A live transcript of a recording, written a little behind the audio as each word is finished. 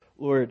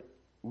Lord,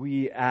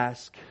 we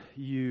ask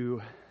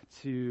you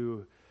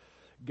to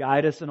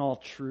guide us in all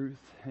truth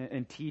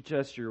and teach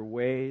us your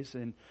ways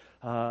and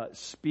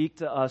speak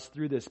to us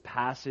through this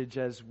passage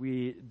as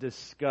we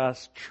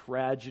discuss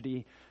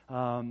tragedy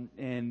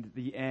and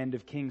the end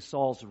of King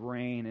Saul's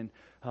reign. And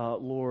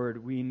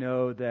Lord, we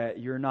know that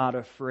you're not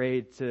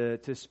afraid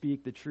to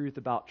speak the truth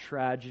about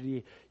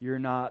tragedy. You're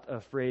not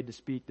afraid to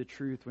speak the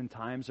truth when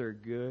times are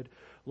good,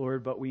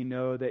 Lord, but we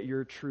know that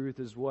your truth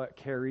is what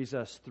carries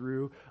us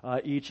through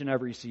each and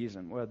every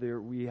season,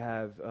 whether we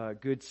have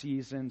good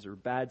seasons or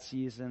bad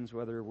seasons,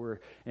 whether we're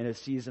in a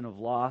season of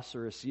loss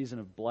or a season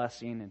of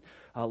blessing.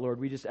 And Lord,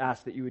 we just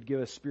ask that you would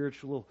give us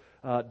spiritual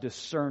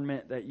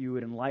discernment, that you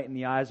would enlighten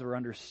the eyes of our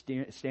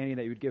understanding,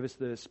 that you would give us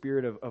the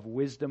spirit of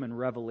wisdom and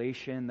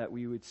revelation, that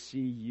we would see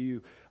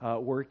you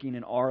working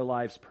in our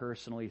lives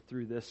personally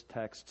through this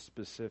text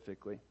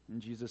specifically.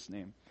 In Jesus'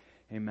 name,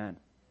 amen.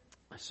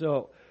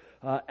 So,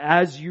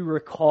 as you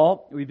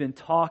recall, we've been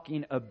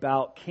talking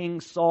about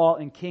King Saul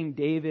and King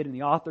David, and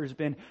the author's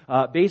been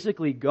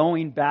basically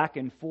going back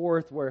and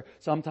forth, where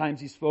sometimes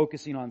he's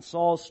focusing on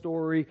Saul's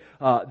story,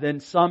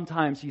 then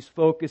sometimes he's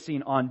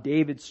focusing on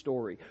David's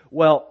story.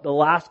 Well, the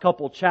last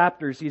couple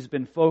chapters he's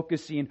been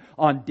focusing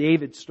on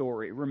David's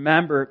story.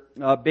 Remember,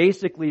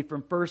 basically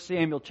from 1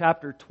 Samuel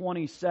chapter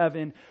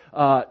 27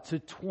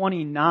 to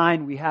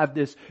 29, we have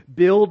this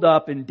build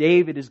up, and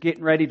David is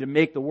getting ready to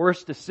make the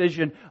worst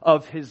decision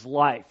of his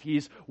life.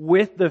 He's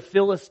with the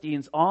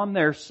Philistines on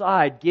their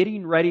side,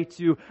 getting ready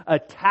to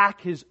attack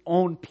his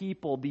own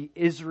people, the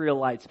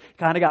Israelites.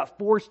 Kind of got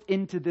forced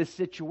into this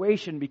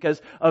situation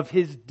because of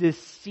his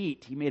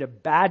deceit. He made a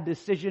bad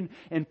decision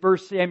in 1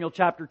 Samuel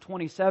chapter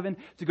 27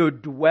 to go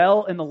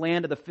dwell in the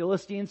land of the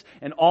Philistines.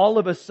 And all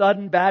of a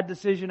sudden, bad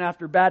decision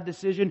after bad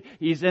decision,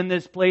 he's in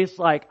this place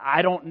like,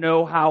 I don't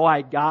know how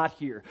I got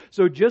here.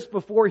 So just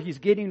before he's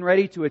getting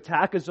ready to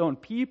attack his own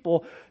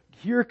people,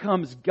 here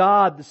comes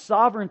God, the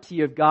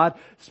sovereignty of God,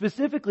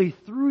 specifically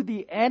through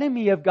the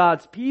enemy of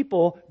God's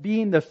people,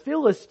 being the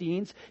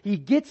Philistines. He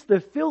gets the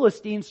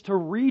Philistines to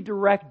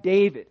redirect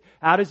David.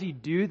 How does he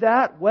do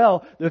that?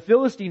 Well, the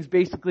Philistines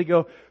basically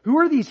go, who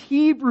are these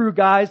Hebrew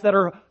guys that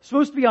are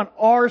supposed to be on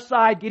our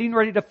side getting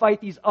ready to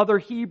fight these other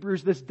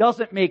Hebrews? This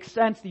doesn't make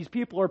sense. These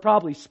people are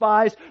probably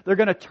spies. They're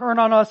going to turn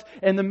on us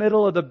in the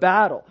middle of the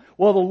battle.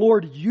 Well, the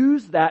Lord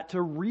used that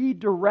to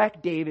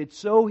redirect David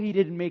so he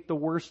didn't make the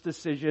worst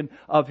decision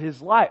of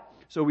his life.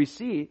 So we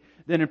see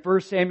then in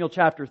 1 Samuel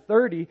chapter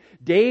 30,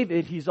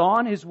 David, he's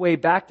on his way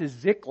back to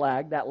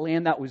Ziklag, that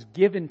land that was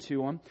given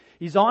to him.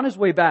 He's on his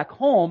way back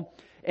home.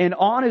 And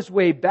on his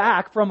way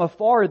back from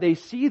afar, they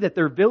see that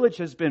their village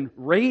has been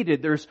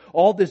raided. There's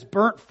all this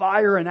burnt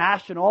fire and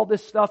ash and all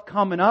this stuff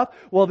coming up.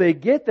 Well, they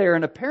get there,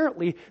 and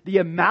apparently the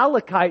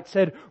Amalekites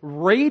had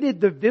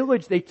raided the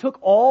village. They took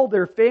all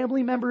their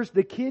family members,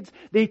 the kids.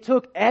 They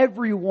took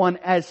everyone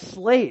as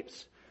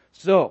slaves.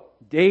 So,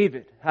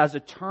 David has a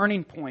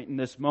turning point in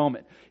this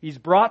moment. He's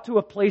brought to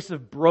a place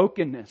of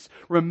brokenness.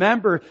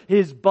 Remember,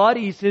 his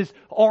buddies, his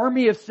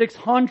army of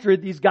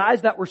 600, these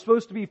guys that were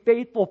supposed to be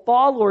faithful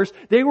followers,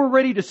 they were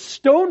ready to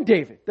stone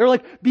David. They're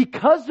like,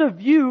 because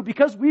of you,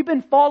 because we've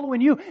been following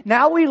you,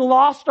 now we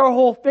lost our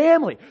whole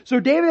family. So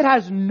David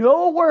has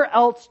nowhere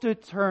else to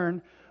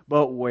turn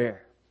but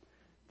where?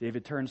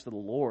 David turns to the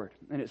Lord.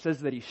 And it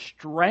says that he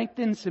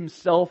strengthens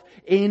himself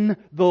in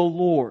the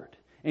Lord.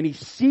 And he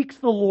seeks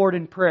the Lord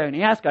in prayer. And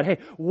he asks God, hey,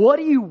 what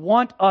do you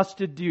want us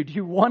to do? Do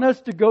you want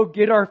us to go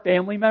get our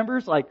family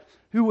members? Like,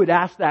 who would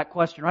ask that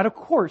question, right? Of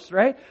course,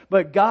 right?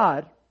 But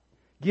God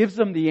gives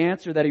him the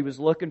answer that he was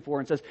looking for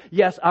and says,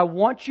 yes, I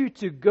want you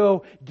to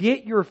go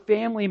get your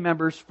family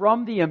members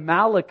from the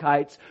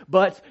Amalekites,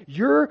 but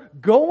you're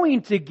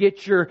going to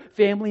get your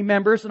family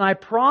members, and I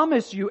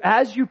promise you,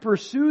 as you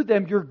pursue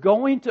them, you're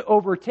going to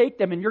overtake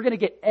them, and you're going to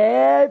get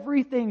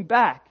everything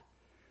back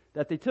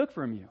that they took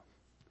from you.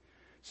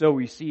 So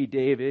we see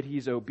David,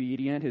 he's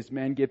obedient. His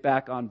men get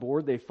back on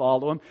board. They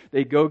follow him.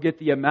 They go get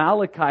the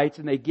Amalekites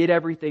and they get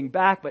everything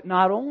back. But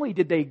not only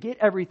did they get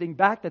everything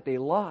back that they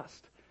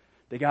lost,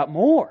 they got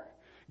more.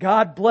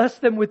 God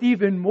blessed them with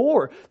even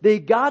more. They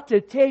got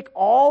to take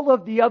all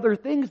of the other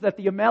things that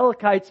the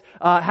Amalekites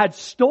had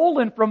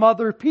stolen from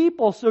other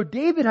people. So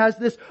David has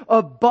this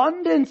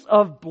abundance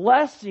of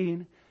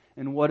blessing.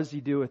 And what does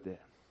he do with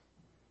it?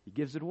 He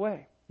gives it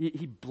away.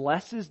 He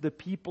blesses the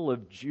people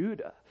of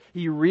Judah.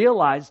 He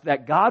realized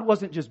that God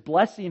wasn't just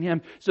blessing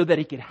him so that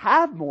he could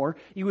have more.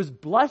 He was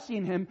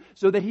blessing him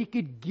so that he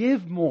could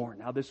give more.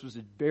 Now, this was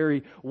a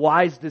very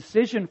wise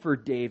decision for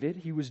David.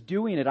 He was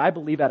doing it, I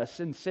believe, out of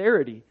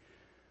sincerity.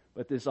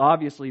 But this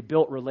obviously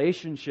built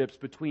relationships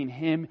between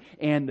him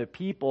and the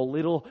people.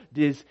 Little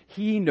does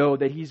he know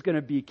that he's going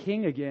to be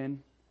king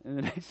again. And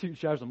the next few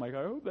chapters, I'm like,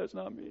 I hope that's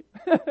not me.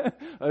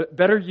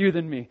 Better you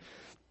than me.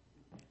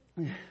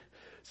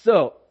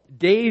 So,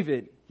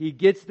 David, he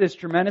gets this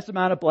tremendous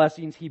amount of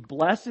blessings. He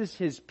blesses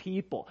his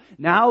people.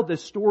 Now the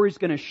story's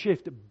going to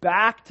shift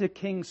back to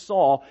King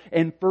Saul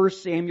in 1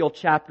 Samuel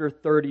chapter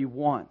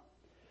 31.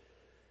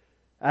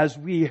 As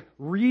we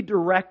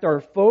redirect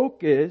our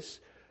focus,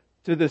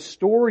 to the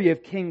story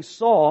of King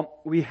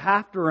Saul, we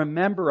have to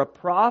remember a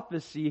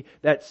prophecy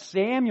that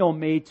Samuel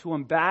made to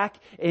him back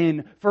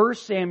in 1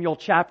 Samuel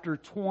chapter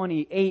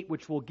 28,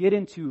 which we'll get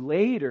into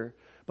later.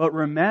 But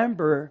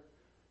remember,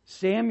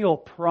 Samuel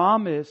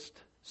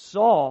promised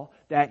Saul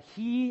that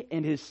he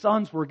and his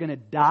sons were going to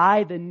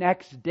die the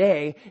next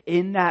day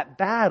in that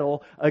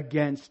battle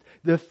against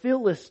the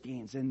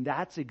Philistines. And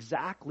that's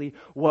exactly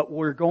what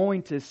we're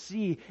going to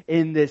see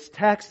in this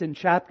text in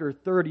chapter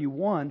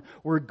 31.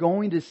 We're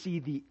going to see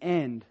the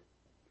end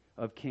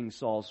of King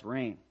Saul's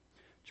reign.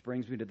 Which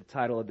brings me to the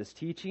title of this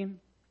teaching,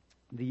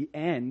 The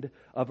End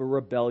of a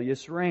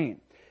Rebellious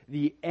Reign.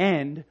 The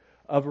End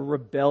of a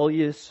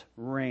Rebellious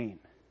Reign.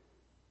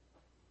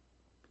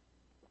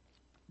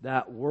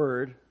 That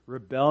word,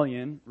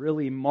 rebellion,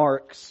 really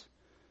marks,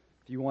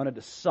 if you wanted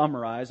to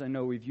summarize, I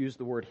know we've used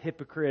the word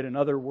hypocrite and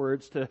other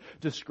words to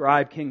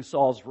describe King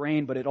Saul's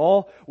reign, but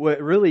what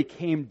really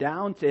came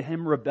down to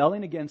him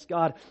rebelling against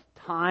God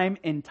time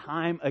and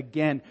time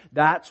again.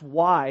 That's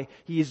why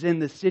he's in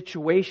the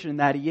situation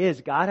that he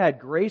is. God had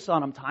grace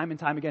on him time and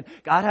time again.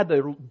 God had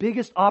the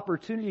biggest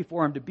opportunity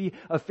for him to be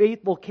a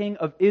faithful king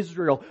of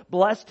Israel,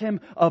 blessed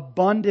him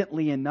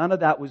abundantly, and none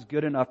of that was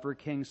good enough for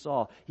King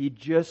Saul. He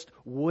just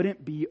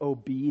wouldn't be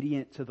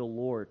obedient to the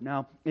Lord.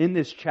 Now, in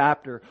this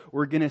chapter,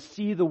 we're going to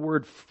see the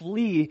word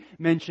flee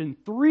mentioned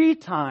 3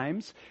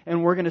 times,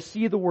 and we're going to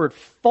see the word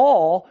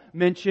fall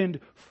mentioned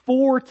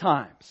 4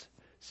 times.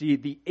 See,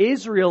 the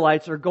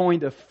Israelites are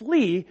going to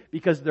flee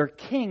because their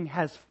king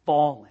has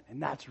fallen.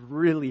 And that's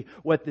really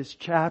what this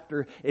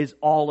chapter is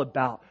all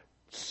about.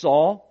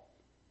 Saul,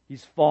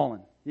 he's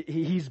fallen.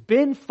 He's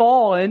been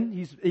fallen.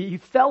 He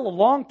fell a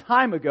long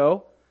time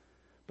ago.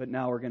 But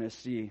now we're going to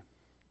see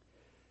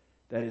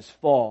that his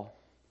fall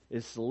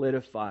is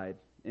solidified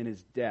in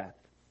his death.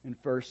 In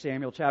 1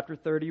 Samuel chapter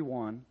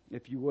 31,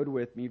 if you would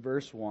with me,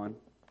 verse 1.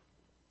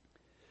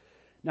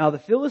 Now the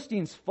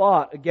Philistines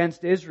fought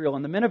against Israel,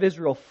 and the men of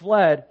Israel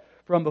fled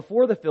from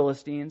before the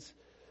Philistines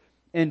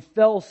and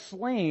fell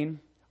slain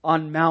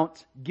on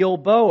Mount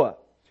Gilboa.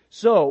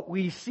 So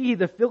we see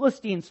the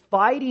Philistines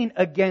fighting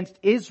against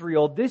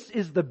Israel. This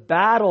is the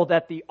battle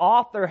that the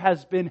author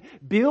has been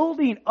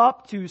building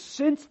up to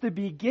since the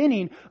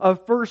beginning of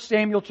 1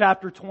 Samuel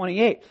chapter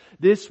 28.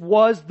 This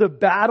was the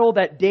battle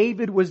that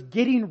David was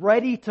getting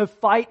ready to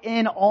fight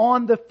in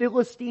on the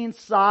Philistine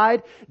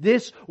side.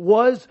 This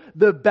was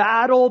the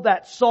battle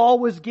that Saul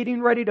was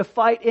getting ready to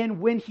fight in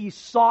when he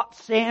sought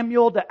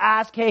Samuel to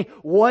ask, hey,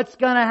 what's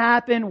going to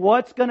happen?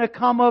 What's going to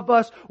come of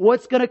us?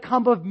 What's going to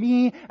come of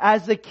me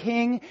as a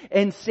king?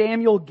 And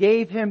Samuel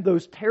gave him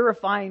those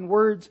terrifying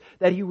words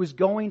that he was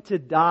going to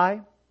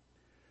die.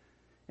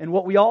 And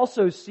what we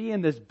also see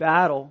in this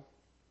battle,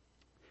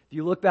 if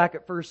you look back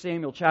at 1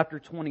 Samuel chapter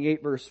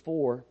 28 verse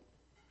 4,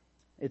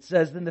 it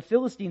says, Then the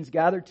Philistines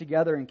gathered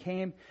together and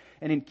came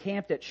and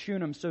encamped at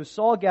Shunem. So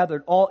Saul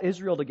gathered all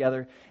Israel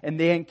together and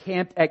they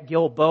encamped at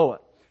Gilboa.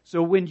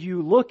 So when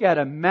you look at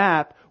a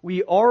map,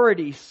 we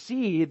already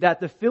see that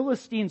the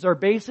Philistines are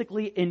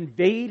basically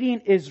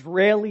invading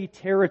Israeli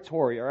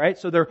territory, all right?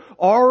 So they're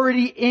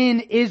already in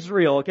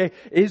Israel, okay?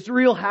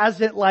 Israel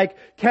hasn't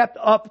kept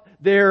up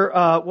their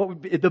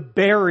the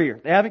barrier.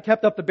 They haven't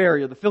kept up the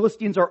barrier. The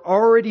Philistines are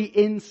already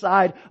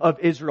inside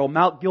of Israel.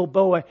 Mount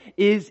Gilboa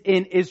is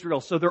in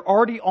Israel. So they're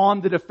already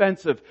on the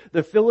defensive.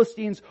 The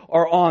Philistines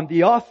are on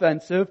the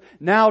offensive.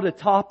 Now to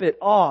top it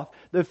off,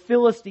 the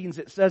Philistines,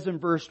 it says in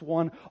verse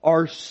 1,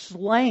 are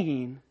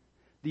slaying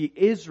the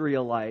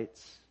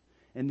Israelites,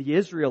 and the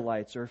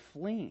Israelites are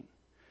fleeing.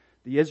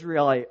 The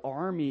Israelite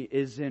army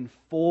is in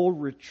full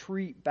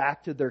retreat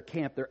back to their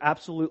camp. They're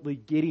absolutely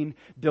getting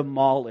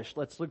demolished.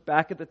 Let's look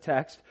back at the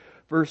text.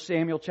 1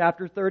 Samuel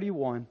chapter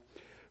 31,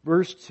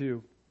 verse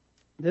 2.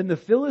 Then the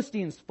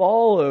Philistines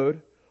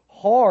followed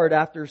hard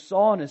after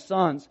Saul and his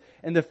sons,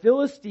 and the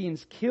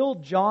Philistines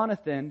killed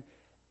Jonathan,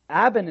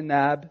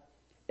 Abinadab,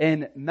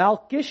 and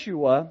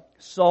Malchishua,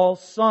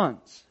 Saul's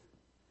sons.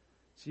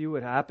 See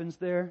what happens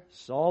there?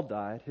 Saul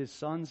died, his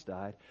sons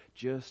died,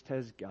 just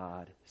as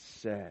God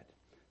said.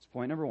 That's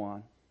point number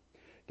 1.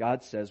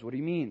 God says what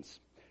He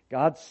means.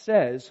 God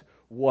says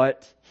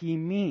what He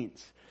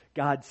means.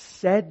 God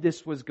said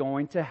this was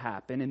going to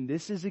happen, and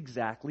this is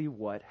exactly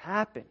what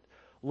happened.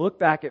 Look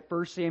back at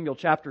 1 Samuel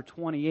chapter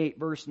 28,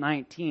 verse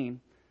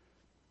 19.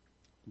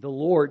 The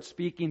Lord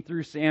speaking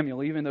through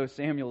Samuel, even though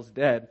Samuel's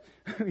dead.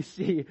 We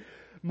see,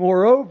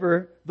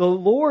 Moreover, the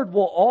Lord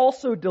will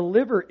also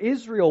deliver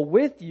Israel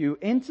with you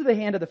into the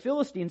hand of the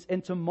Philistines,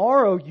 and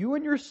tomorrow you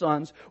and your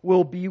sons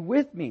will be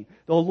with me.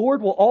 The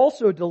Lord will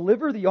also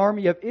deliver the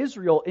army of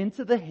Israel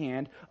into the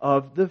hand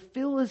of the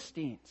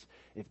Philistines.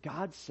 If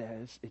God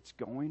says it's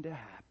going to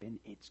happen,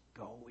 it's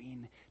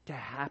going to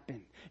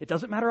happen. It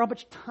doesn't matter how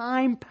much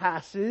time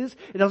passes.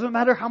 It doesn't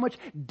matter how much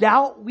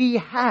doubt we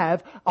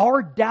have.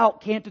 Our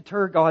doubt can't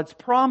deter God's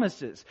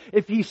promises.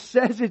 If He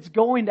says it's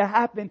going to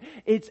happen,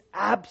 it's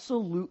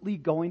absolutely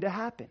going to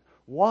happen.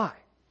 Why?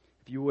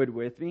 If you would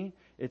with me,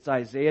 it's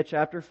Isaiah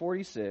chapter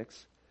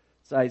 46.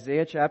 It's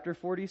Isaiah chapter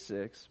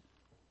 46.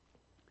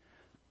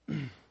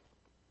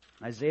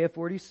 Isaiah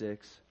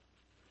 46,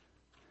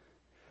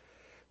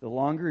 The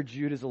longer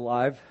Jude is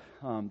alive,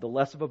 the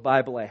less of a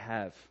Bible I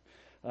have.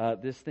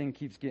 This thing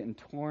keeps getting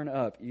torn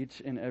up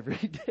each and every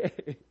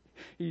day.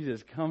 He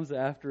just comes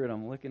after it.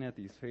 I'm looking at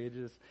these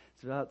pages.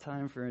 It's about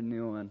time for a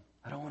new one.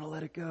 I don't want to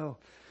let it go.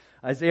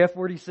 Isaiah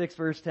 46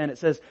 verse 10, it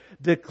says,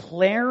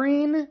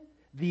 declaring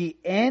the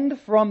end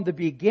from the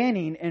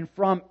beginning and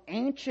from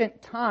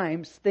ancient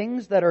times,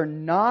 things that are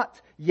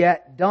not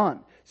yet done,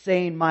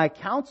 saying, my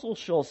counsel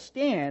shall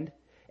stand,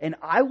 and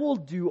I will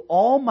do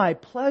all my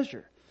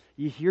pleasure.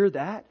 You hear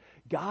that?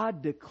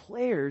 God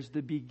declares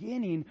the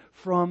beginning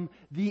from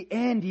the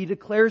end. He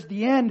declares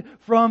the end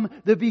from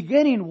the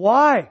beginning.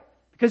 Why?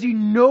 Because He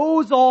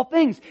knows all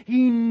things.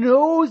 He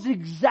knows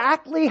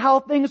exactly how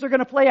things are going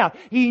to play out.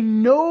 He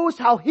knows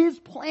how His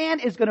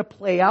plan is going to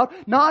play out.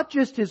 Not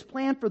just His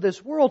plan for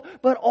this world,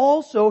 but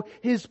also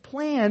His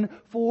plan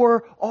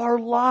for our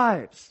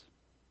lives.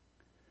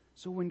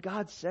 So when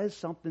God says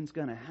something's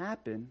going to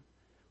happen,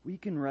 we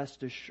can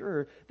rest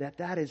assured that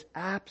that is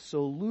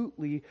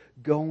absolutely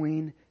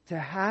going to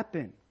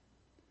happen.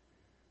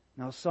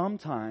 Now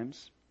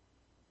sometimes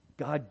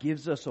God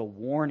gives us a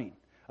warning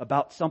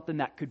about something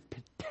that could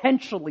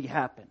potentially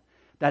happen.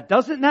 That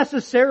doesn't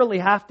necessarily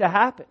have to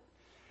happen.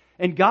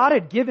 And God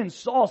had given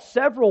Saul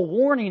several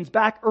warnings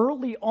back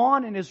early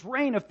on in his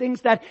reign of things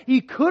that he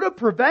could have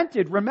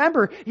prevented.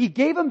 Remember, he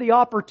gave him the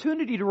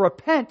opportunity to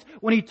repent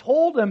when he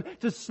told him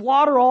to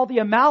slaughter all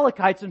the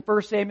Amalekites in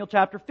 1 Samuel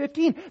chapter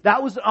 15.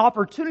 That was an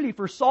opportunity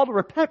for Saul to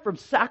repent from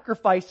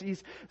sacrificing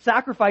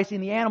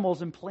the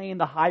animals and playing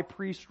the high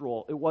priest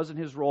role. It wasn't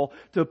his role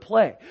to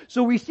play.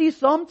 So we see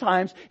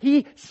sometimes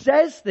he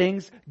says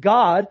things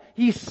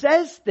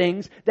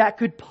that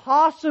could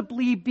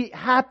possibly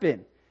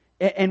happen.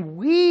 And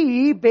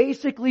we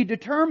basically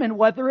determine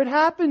whether it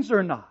happens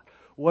or not.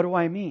 What do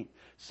I mean?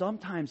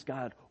 Sometimes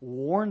God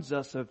warns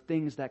us of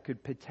things that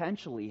could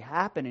potentially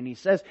happen. And He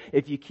says,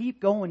 if you keep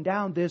going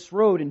down this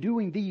road and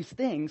doing these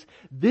things,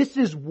 this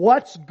is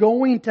what's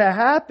going to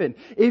happen.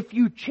 If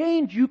you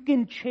change, you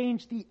can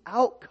change the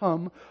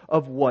outcome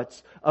of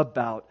what's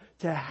about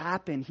to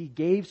happen. He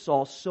gave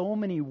Saul so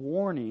many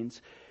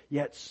warnings,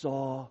 yet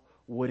Saul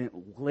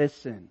wouldn't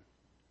listen.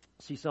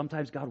 See,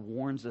 sometimes God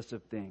warns us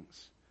of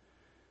things.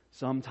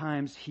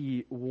 Sometimes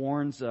He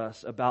warns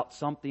us about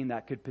something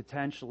that could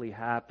potentially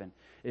happen.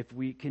 If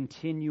we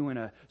continue in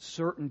a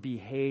certain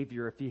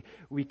behavior, if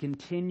we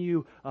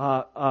continue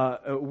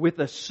with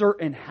a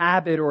certain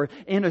habit or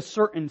in a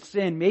certain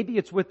sin, maybe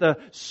it's with a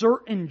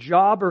certain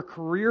job or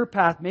career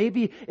path,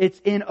 maybe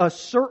it's in a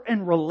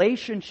certain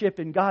relationship,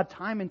 and God,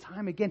 time and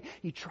time again,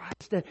 He tries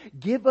to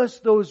give us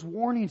those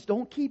warnings.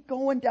 Don't keep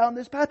going down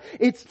this path.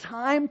 It's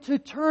time to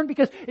turn,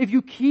 because if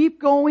you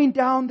keep going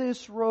down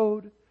this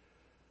road,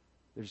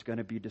 there's going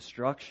to be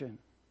destruction.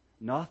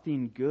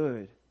 Nothing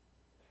good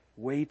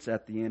waits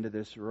at the end of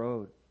this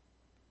road.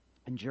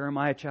 In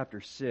Jeremiah chapter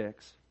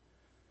 6,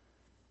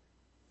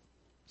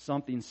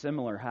 something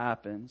similar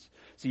happens.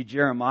 See,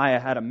 Jeremiah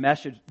had a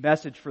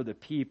message for the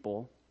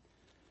people.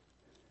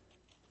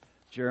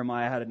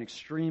 Jeremiah had an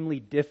extremely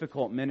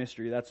difficult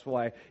ministry. That's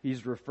why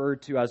he's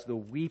referred to as the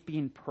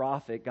weeping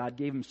prophet. God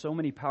gave him so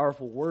many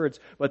powerful words,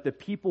 but the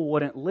people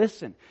wouldn't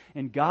listen.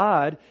 And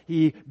God,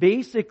 He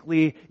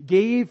basically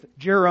gave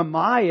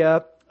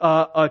Jeremiah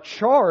a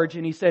charge,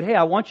 and He said, hey,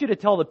 I want you to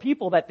tell the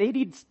people that they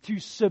need to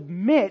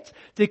submit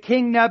to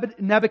King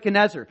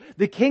Nebuchadnezzar,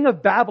 the king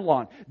of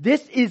Babylon.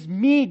 This is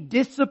me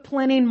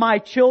disciplining my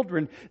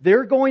children.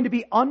 They're going to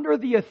be under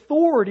the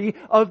authority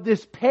of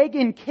this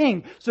pagan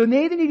king. So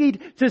they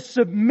need to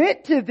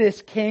submit to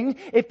this king.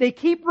 If they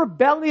keep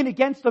rebelling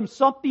against them,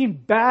 something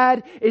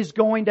bad is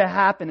going to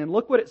happen. And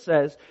look what it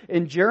says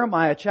in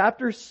Jeremiah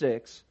chapter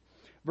 6,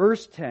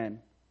 verse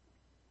 10.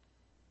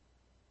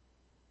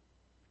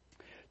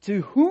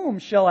 To whom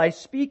shall I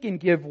speak and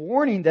give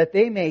warning that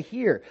they may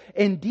hear?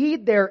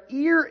 Indeed, their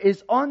ear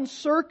is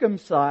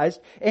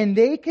uncircumcised, and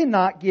they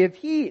cannot give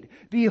heed.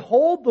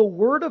 Behold, the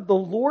word of the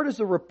Lord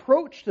is a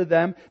reproach to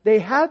them. They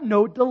have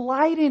no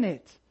delight in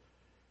it.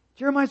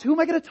 Jeremiah says, who am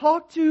I going to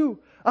talk to?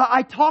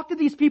 I talk to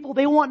these people.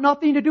 They want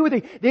nothing to do with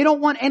it. They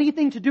don't want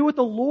anything to do with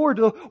the Lord.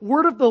 The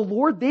word of the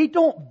Lord, they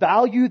don't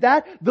value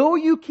that. Though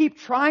you keep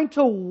trying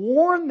to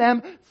warn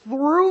them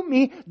through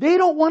me, they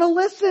don't want to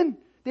listen.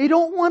 They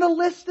don't want to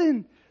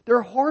listen.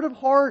 They're hard of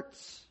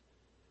hearts.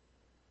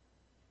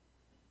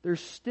 They're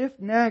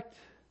stiff-necked.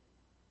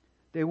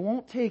 They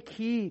won't take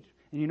heed.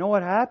 And you know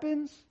what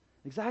happens?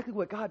 Exactly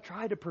what God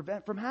tried to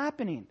prevent from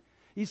happening.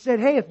 He said,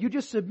 hey, if you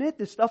just submit,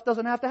 this stuff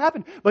doesn't have to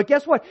happen. But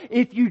guess what?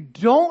 If you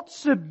don't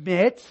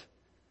submit,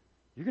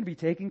 you're going to be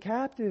taken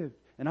captive.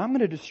 And I'm going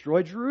to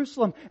destroy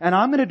Jerusalem. And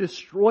I'm going to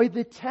destroy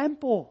the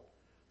temple.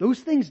 Those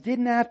things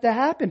didn't have to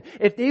happen.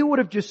 If they would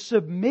have just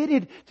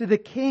submitted to the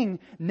king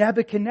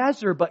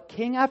Nebuchadnezzar, but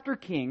king after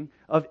king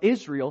of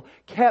Israel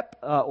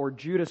or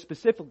Judah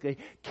specifically,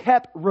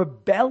 kept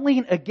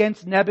rebelling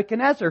against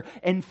Nebuchadnezzar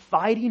and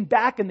fighting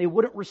back, and they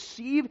wouldn't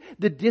receive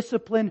the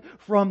discipline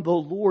from the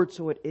Lord,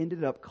 so it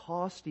ended up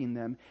costing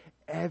them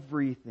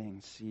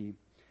everything. See,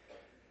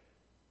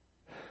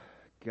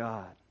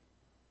 God,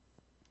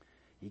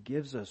 He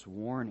gives us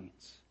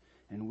warnings.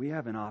 And we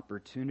have an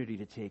opportunity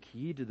to take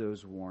heed to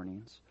those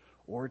warnings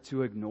or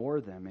to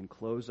ignore them and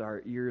close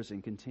our ears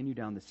and continue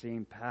down the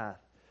same path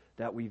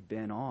that we've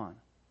been on.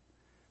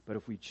 But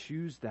if we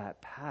choose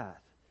that path,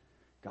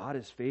 God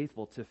is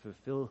faithful to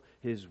fulfill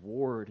His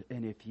word.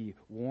 And if He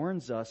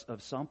warns us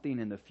of something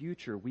in the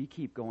future, we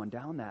keep going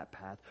down that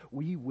path,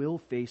 we will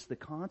face the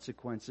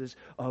consequences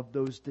of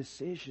those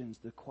decisions.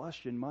 The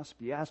question must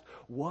be asked,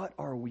 what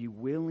are we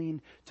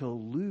willing to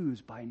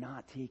lose by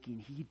not taking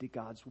heed to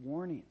God's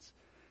warnings?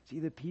 See,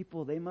 the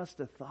people, they must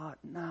have thought,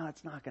 nah,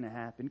 it's not going to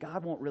happen.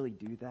 God won't really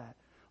do that.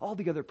 All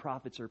the other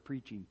prophets are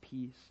preaching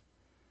peace.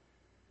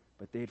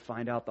 But they'd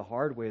find out the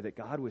hard way that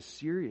God was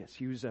serious.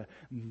 He was a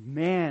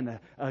man,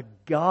 a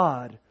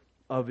God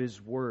of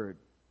His word.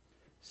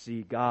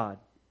 See, God,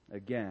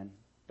 again,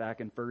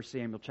 back in 1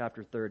 Samuel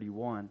chapter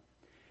 31,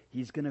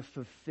 He's going to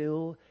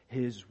fulfill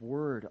His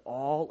word.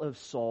 All of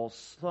Saul's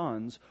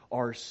sons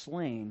are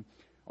slain,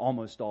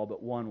 almost all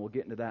but one. We'll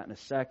get into that in a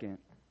second.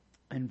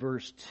 In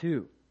verse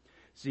 2.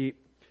 See,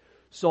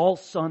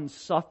 Saul's sons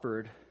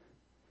suffered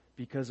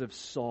because of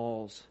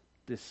Saul's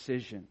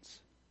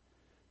decisions.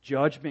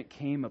 Judgment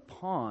came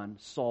upon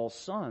Saul's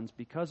sons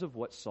because of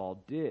what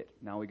Saul did.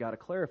 Now we got to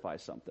clarify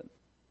something.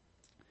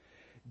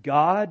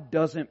 God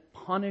doesn't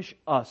punish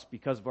us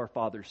because of our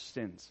father's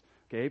sins.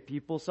 Okay,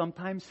 people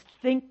sometimes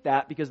think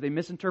that because they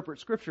misinterpret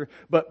Scripture,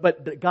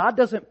 but God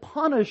doesn't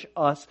punish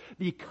us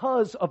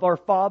because of our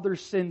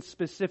father's sins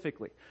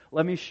specifically.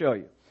 Let me show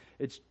you.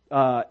 It's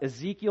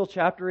Ezekiel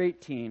chapter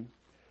 18.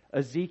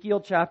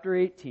 Ezekiel chapter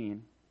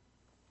 18,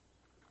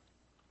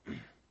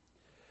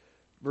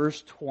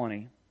 verse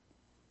 20.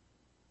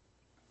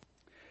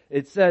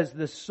 It says,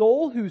 the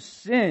soul who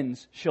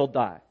sins shall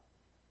die.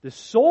 The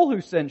soul who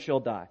sins shall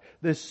die.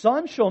 The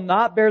son shall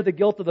not bear the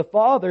guilt of the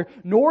father,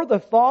 nor the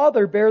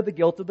father bear the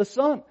guilt of the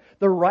son.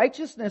 The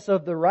righteousness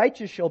of the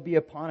righteous shall be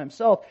upon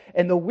himself,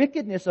 and the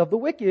wickedness of the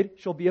wicked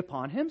shall be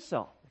upon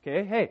himself.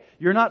 Okay, hey,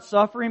 you're not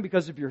suffering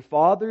because of your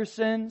father's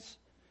sins.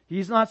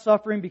 He's not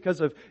suffering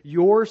because of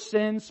your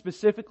sins,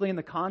 specifically in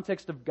the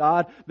context of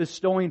God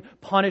bestowing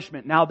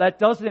punishment. Now, that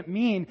doesn't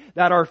mean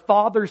that our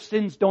father's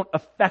sins don't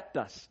affect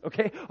us,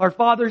 okay? Our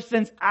father's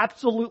sins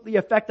absolutely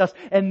affect us,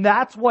 and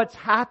that's what's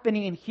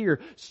happening here.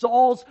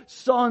 Saul's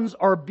sons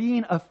are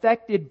being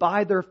affected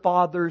by their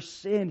father's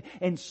sin,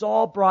 and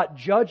Saul brought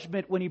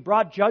judgment. When he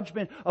brought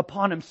judgment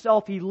upon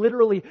himself, he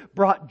literally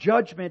brought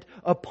judgment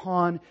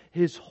upon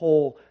his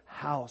whole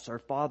house. Our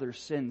father's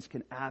sins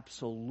can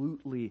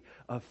absolutely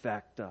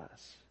affect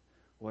us.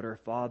 What our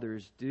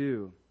fathers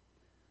do,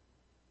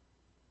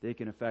 they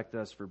can affect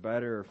us for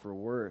better or for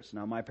worse.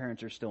 Now, my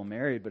parents are still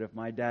married, but if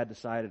my dad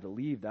decided to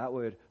leave, that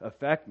would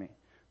affect me.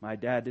 My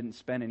dad didn't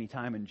spend any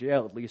time in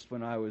jail, at least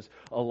when I was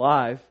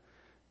alive.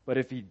 But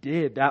if he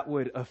did, that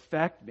would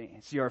affect me.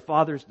 See, our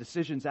father's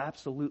decisions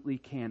absolutely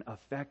can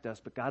affect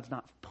us, but God's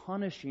not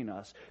punishing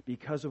us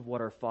because of what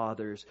our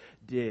fathers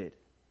did.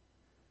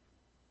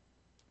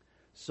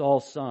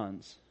 Saul's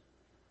sons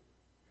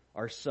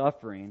are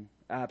suffering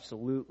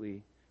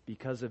absolutely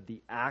because of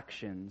the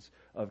actions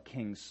of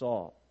King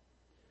Saul.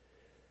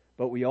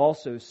 But we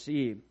also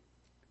see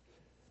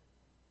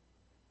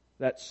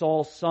that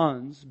Saul's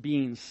sons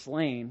being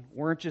slain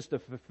weren't just a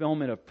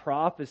fulfillment of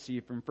prophecy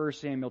from 1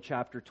 Samuel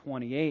chapter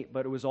 28,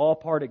 but it was all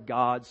part of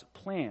God's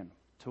plan.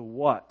 To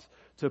what?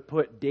 To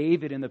put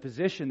David in the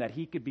position that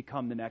he could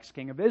become the next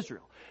king of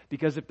Israel.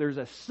 Because if there's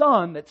a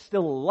son that's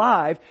still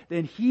alive,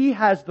 then he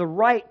has the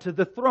right to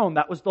the throne.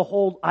 That was the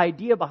whole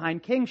idea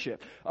behind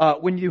kingship.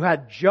 When you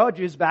had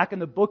judges back in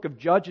the book of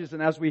Judges,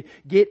 and as we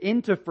get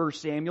into 1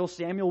 Samuel,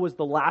 Samuel was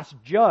the last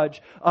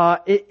judge.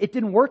 It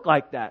didn't work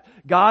like that.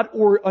 God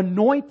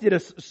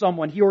anointed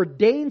someone. He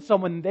ordained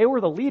someone. They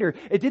were the leader.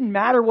 It didn't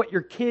matter what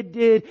your kid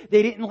did.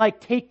 They didn't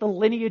take the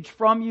lineage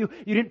from you.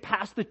 You didn't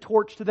pass the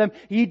torch to them.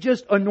 He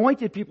just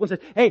anointed people and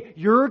said, hey,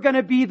 you're going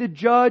to be the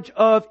judge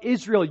of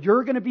Israel.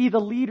 You're going to be the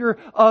leader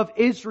of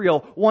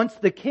Israel. Once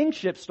the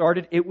kingship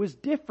started, it was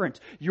different.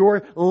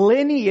 Your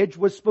lineage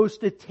was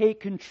supposed to take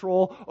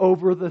control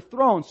over the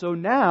throne. So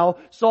now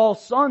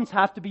Saul's sons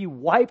have to be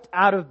wiped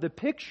out of the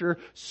picture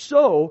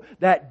so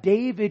that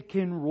David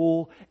can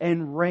rule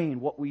and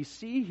reign. What we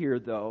see here,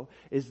 though,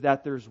 is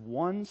that there's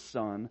one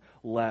son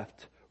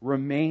left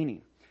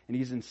remaining. And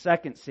he's in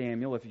 2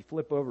 Samuel. If you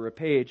flip over a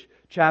page,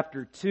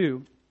 chapter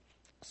 2,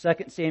 2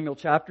 Samuel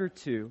chapter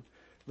 2,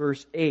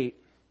 verse 8.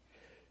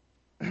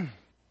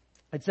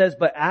 It says,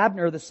 but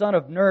Abner, the son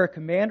of Ner,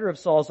 commander of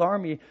Saul's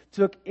army,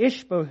 took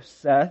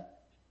Ishbosheth,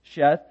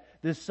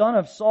 the son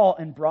of Saul,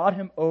 and brought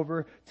him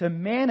over to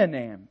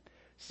Mahanaim.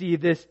 See,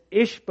 this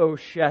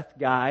Ishbosheth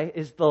guy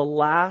is the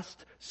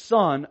last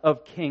son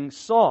of King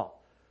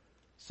Saul.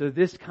 So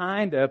this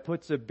kind of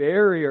puts a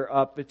barrier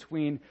up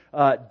between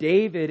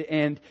David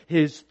and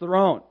his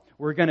throne.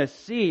 We're going to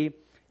see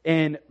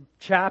in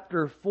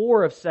chapter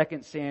 4 of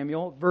 2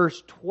 Samuel,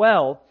 verse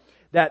 12,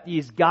 that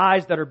these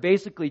guys that are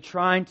basically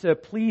trying to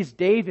please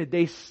David,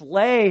 they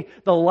slay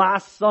the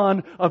last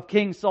son of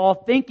King Saul,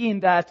 thinking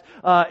that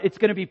it's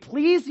going to be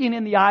pleasing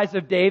in the eyes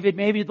of David.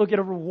 Maybe they'll get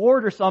a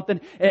reward or something.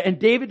 And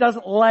David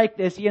doesn't like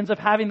this. He ends up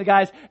having the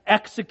guys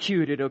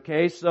executed,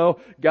 okay?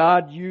 So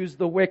God used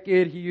the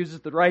wicked. He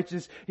uses the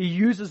righteous. He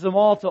uses them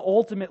all to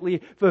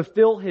ultimately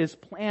fulfill His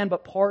plan.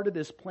 But part of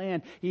this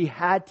plan, He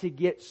had to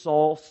get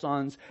Saul's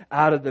sons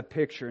out of the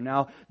picture.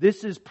 Now,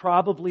 this is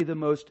probably the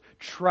most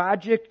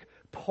tragic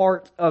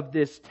part of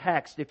this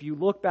text. If you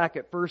look back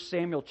at 1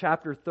 Samuel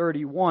chapter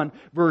 31,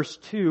 verse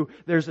 2,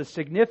 there's a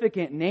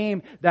significant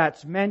name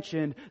that's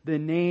mentioned, the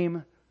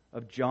name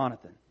of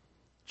Jonathan.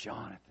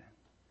 Jonathan.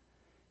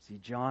 See,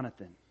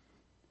 Jonathan,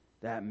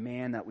 that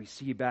man that we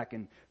see back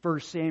in 1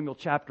 Samuel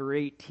chapter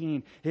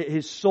 18,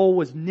 his soul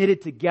was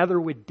knitted together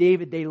with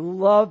David. They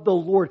loved the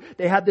Lord.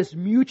 They had this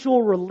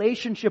mutual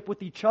relationship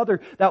with each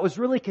other that was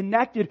really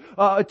connected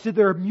to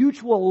their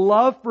mutual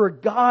love for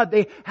God.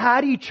 They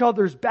had each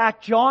other's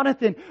back.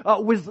 Jonathan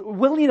was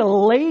willing to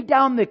lay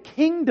down the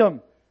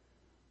kingdom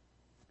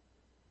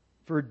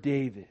for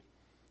David.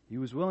 He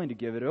was willing to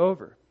give it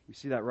over. We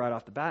see that right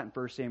off the bat in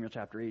 1 Samuel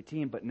chapter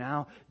 18. But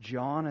now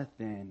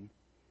Jonathan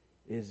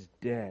is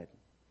dead.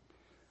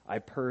 I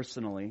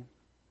personally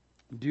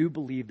do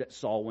believe that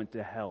Saul went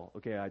to hell.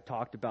 Okay, I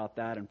talked about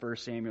that in 1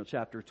 Samuel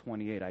chapter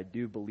 28. I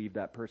do believe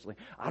that personally.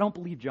 I don't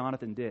believe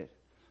Jonathan did.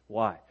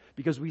 Why?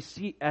 Because we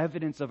see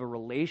evidence of a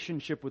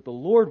relationship with the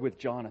Lord with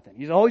Jonathan.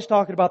 He's always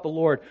talking about the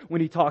Lord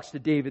when he talks to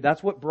David.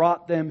 That's what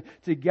brought them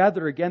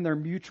together. Again, their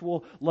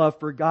mutual love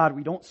for God.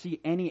 We don't see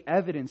any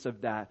evidence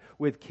of that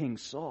with King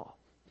Saul.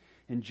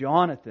 And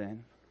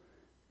Jonathan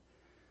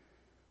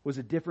was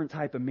a different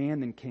type of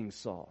man than King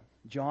Saul.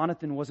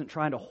 Jonathan wasn't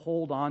trying to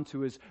hold on to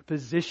his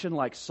position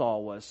like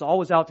Saul was. Saul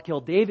was out to kill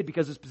David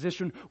because his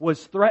position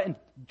was threatened.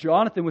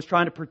 Jonathan was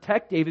trying to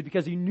protect David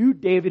because he knew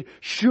David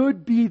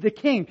should be the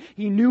king.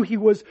 He knew he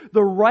was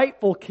the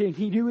rightful king.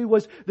 He knew he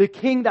was the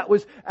king that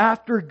was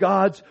after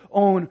God's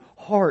own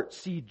heart.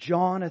 See,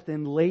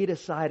 Jonathan laid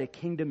aside a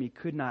kingdom he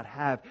could not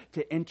have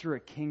to enter a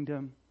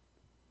kingdom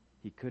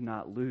he could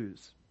not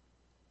lose.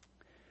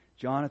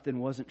 Jonathan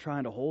wasn't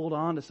trying to hold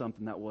on to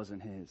something that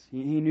wasn't his.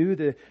 He knew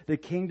the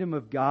kingdom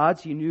of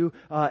God's. He knew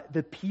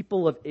the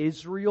people of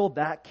Israel,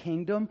 that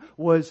kingdom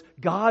was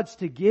God's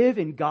to give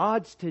and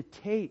God's to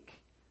take.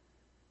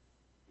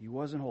 He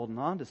wasn't holding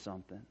on to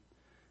something.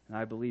 And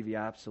I believe he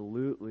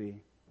absolutely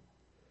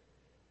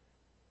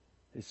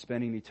is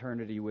spending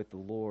eternity with the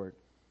Lord.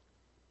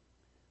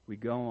 We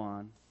go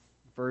on.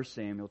 1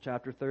 Samuel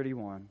chapter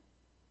 31,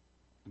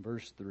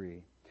 verse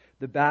 3.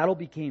 The battle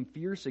became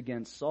fierce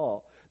against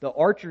Saul. The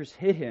archers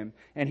hit him,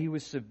 and he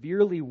was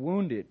severely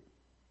wounded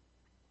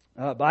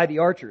by the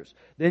archers.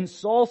 Then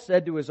Saul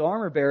said to his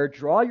armor-bearer,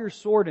 "Draw your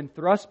sword and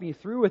thrust me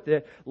through with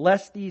it,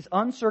 lest these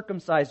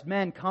uncircumcised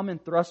men come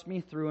and thrust me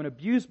through and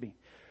abuse me."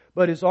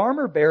 But his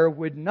armor-bearer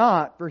would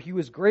not, for he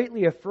was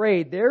greatly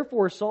afraid.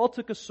 Therefore Saul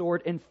took a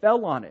sword and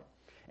fell on it.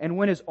 And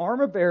when his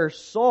armor-bearer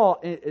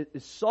saw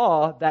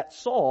that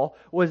Saul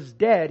was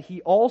dead,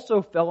 he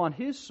also fell on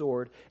his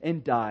sword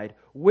and died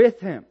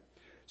with him.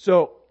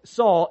 So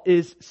Saul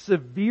is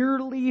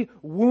severely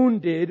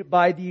wounded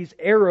by these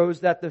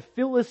arrows that the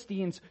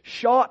Philistines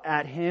shot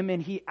at him,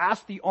 and he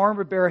asked the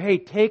armor-bearer, "Hey,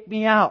 take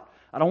me out.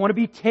 I don't want to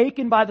be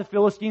taken by the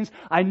Philistines.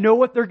 I know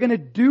what they're going to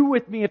do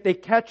with me if they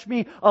catch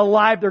me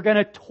alive. They're going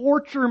to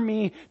torture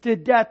me to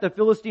death." The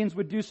Philistines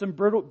would do some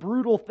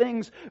brutal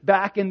things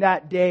back in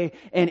that day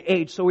and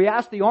age. So he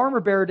asked the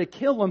armor-bearer to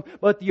kill him,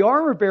 but the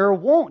armor-bearer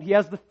won't. He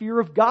has the fear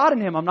of God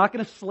in him. "I'm not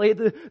going to slay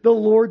the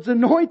Lord's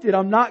anointed.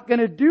 I'm not going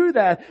to do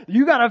that.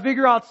 You got to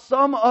figure out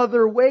some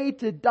other way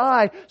to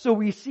die." So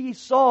we see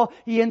Saul,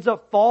 he ends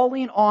up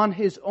falling on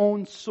his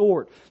own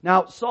sword.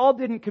 Now, Saul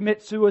didn't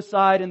commit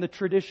suicide in the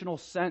traditional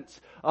sense.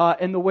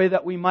 In the way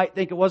that we might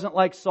think. It wasn't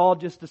like Saul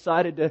just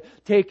decided to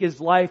take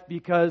his life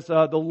because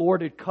the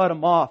Lord had cut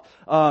him off.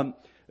 Saul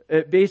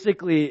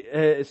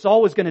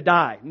was going to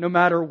die no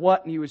matter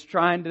what, and he was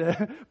trying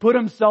to put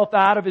himself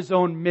out of his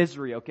own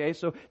misery. Okay,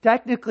 so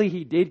technically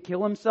he did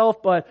kill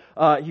himself, but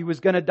he was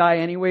going to die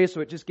anyway.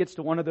 So it just gets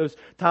to one of those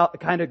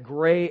kind of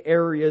gray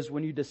areas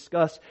when you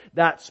discuss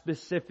that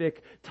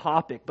specific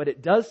topic. But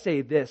it does say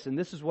this, and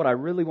this is what I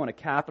really want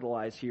to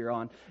capitalize here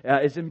on,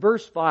 is in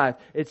verse 5.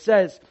 It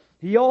says,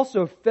 "He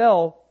also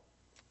fell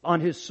on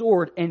his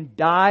sword and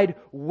died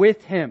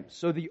with him."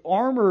 So the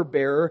armor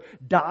bearer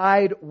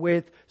died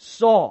with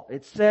Saul.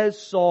 It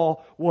says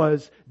Saul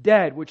was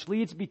dead, which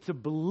leads me to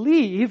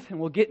believe, and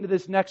we'll get into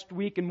this next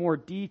week in more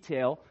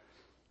detail.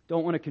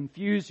 Don't want to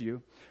confuse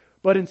you.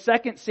 But in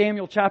 2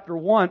 Samuel chapter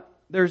 1,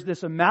 there's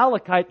this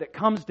Amalekite that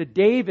comes to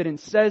David and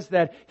says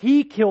that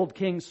he killed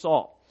King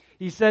Saul.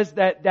 He says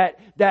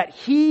that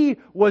he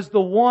was the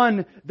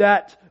one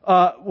that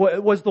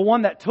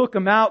took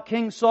him out.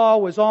 King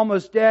Saul was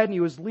almost dead and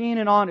he was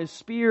leaning on his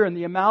spear, and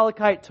the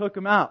Amalekite took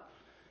him out.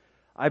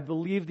 I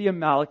believe the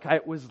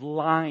Amalekite was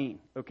lying,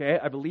 okay?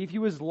 I believe he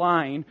was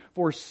lying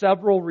for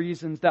several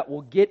reasons that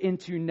we'll get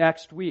into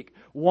next week.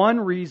 One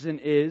reason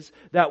is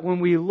that when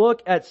we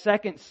look at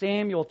 2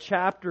 Samuel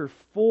chapter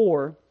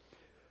 4,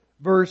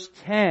 verse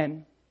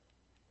 10,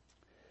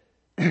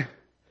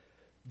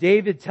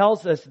 David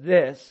tells us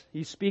this.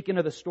 He's speaking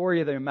of the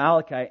story of the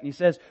Amalekite. And he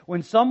says,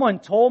 when someone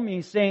told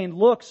me saying,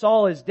 look,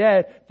 Saul is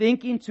dead,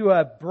 thinking to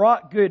have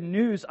brought good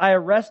news, I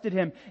arrested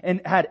him and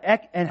had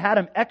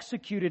him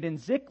executed in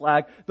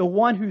Ziklag, the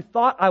one who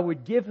thought I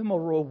would give him a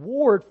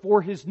reward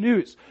for his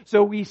news.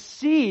 So we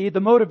see the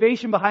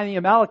motivation behind the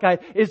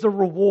Amalekite is a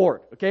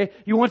reward. Okay?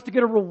 He wants to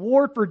get a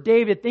reward for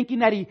David, thinking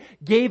that he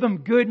gave him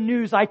good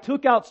news. I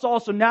took out Saul,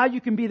 so now you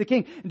can be the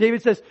king. And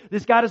David says,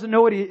 this guy doesn't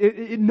know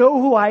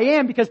know who I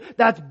am, because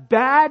that's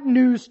bad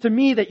news to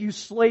me that you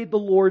slayed the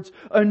Lord's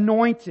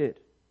anointed.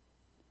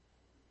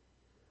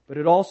 But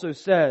it also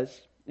says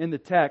in the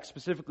text,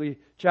 specifically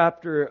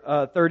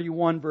chapter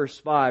 31 verse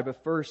 5 of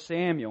 1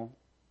 Samuel,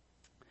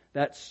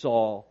 that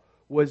Saul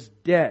was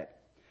dead.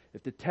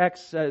 If the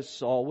text says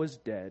Saul was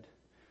dead,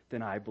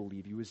 then I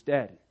believe he was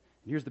dead.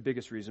 And here's the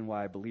biggest reason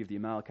why I believe the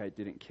Amalekite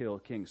didn't kill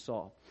King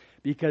Saul.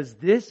 Because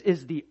this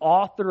is the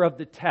author of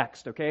the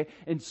text, okay?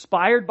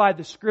 Inspired by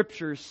the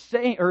Scriptures,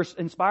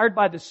 inspired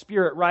by the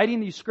Spirit, writing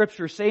these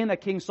Scriptures, saying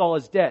that King Saul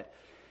is dead.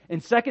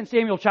 In 2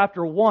 Samuel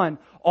chapter 1,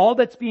 all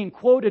that's being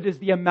quoted is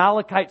the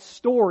Amalekite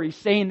story,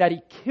 saying that he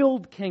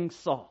killed King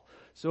Saul.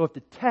 So if the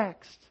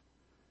text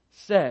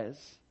says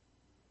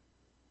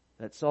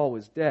that Saul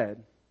was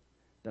dead,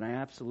 then I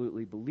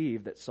absolutely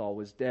believe that Saul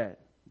was dead.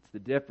 It's the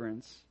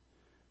difference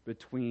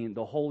between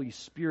the Holy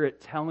Spirit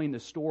telling the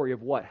story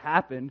of what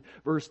happened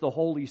versus the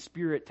Holy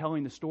Spirit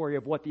telling the story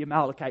of what the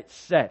Amalekites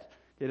said.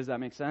 Okay, does that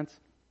make sense?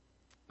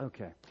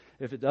 Okay.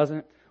 If it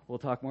doesn't, we'll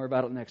talk more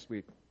about it next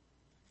week.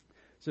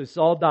 So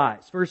Saul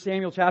dies. 1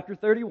 Samuel chapter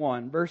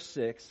 31, verse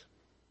 6.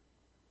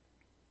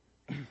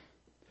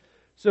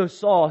 So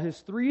Saul, his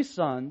 3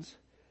 sons,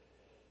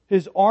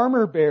 his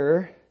armor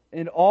bearer,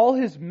 and all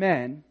his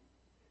men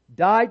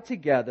died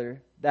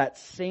together that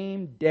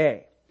same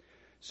day.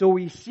 So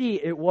we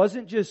see it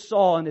wasn't just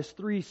Saul and his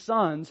 3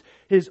 sons,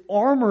 his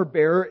armor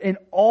bearer and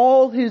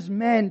all his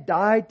men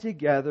died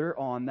together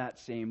on that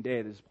same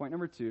day. This is point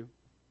number 2.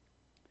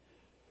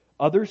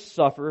 Others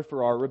suffer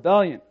for our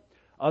rebellion.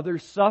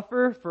 Others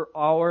suffer for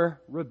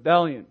our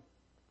rebellion.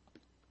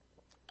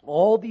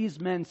 All these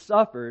men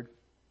suffered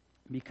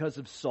because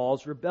of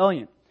Saul's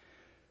rebellion.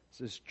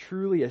 This is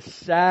truly a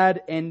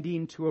sad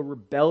ending to a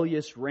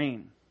rebellious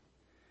reign.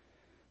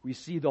 We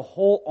see the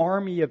whole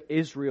army of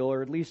Israel,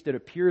 or at least it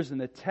appears in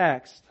the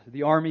text,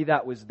 the army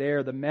that was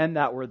there, the men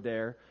that were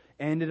there,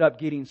 ended up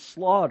getting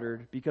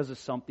slaughtered because of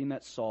something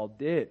that Saul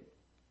did.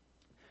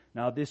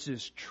 Now, this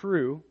is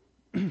true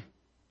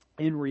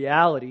in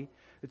reality.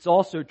 It's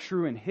also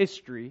true in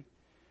history.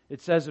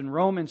 It says in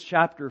Romans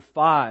chapter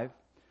 5,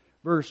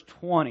 verse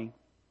 20,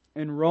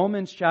 in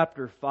Romans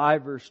chapter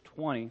 5, verse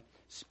 20,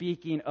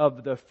 speaking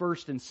of the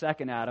first and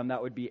second Adam,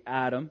 that would be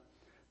Adam,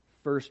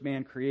 first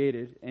man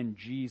created, and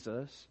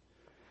Jesus.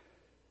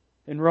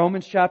 In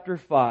Romans chapter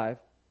 5,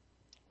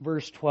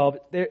 verse 12,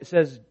 it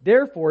says,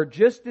 therefore,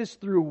 just as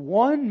through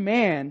one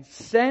man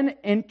sin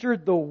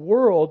entered the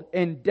world,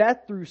 and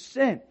death through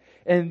sin,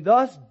 and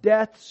thus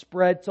death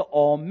spread to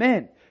all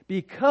men,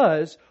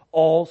 because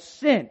all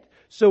sinned.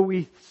 So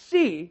we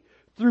see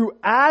through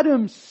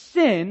Adam's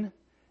sin,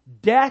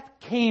 death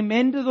came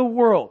into the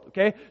world,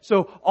 okay?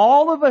 So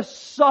all of us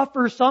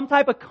suffer some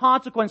type of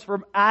consequence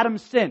from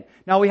Adam's sin.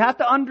 Now we have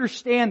to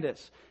understand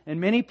this. And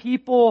many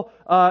people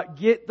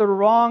get the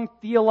wrong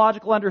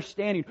theological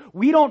understanding.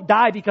 We don't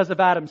die because of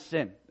Adam's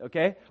sin,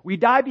 okay? We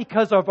die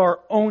because of our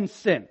own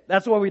sin.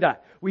 That's why we die.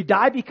 We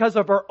die because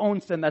of our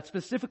own sin. That's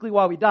specifically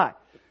why we die.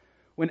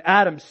 When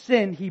Adam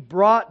sinned, he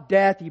brought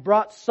death, he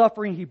brought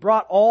suffering, he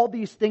brought all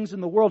these things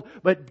in the world.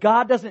 But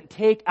God doesn't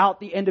take out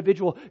the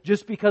individual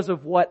just because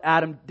of what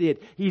Adam did.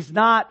 He's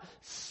not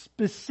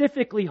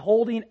specifically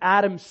holding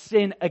Adam's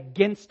sin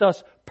against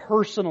us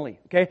personally.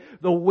 Okay?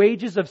 The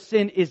wages of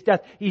sin is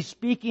death. He's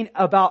speaking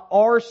about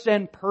our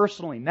sin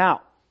personally.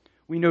 Now,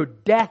 we know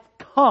death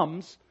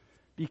comes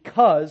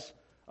because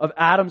of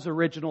Adam's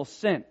original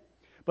sin.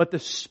 But the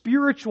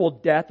spiritual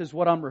death is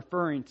what I'm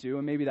referring to,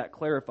 and maybe that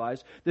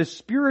clarifies. The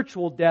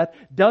spiritual death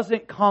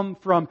doesn't come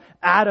from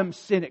Adam's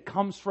sin. It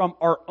comes from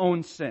our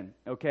own sin,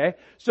 okay?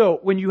 So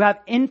when you have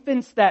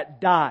infants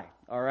that die,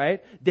 all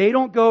right, they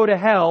don't go to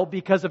hell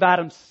because of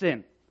Adam's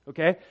sin,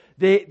 okay?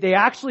 They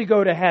actually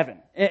go to heaven.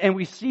 And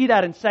we see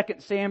that in 2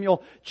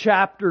 Samuel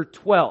chapter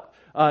 12.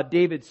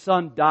 David's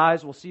son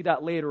dies. We'll see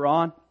that later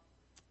on.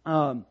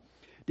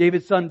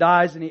 David's son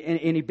dies, and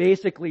he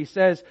basically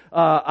says,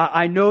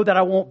 I know that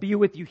I won't be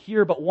with you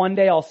here, but one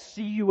day I'll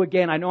see you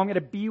again. I know I'm going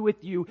to be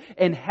with you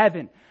in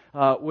heaven.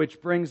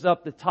 Which brings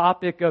up the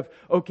topic of,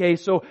 okay,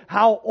 so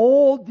how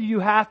old do you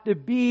have to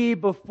be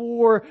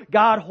before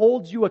God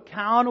holds you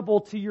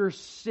accountable to your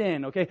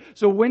sin? Okay,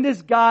 so when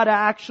does God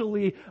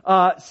actually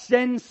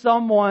send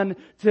someone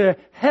to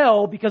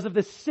hell because of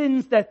the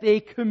sins that they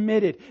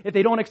committed if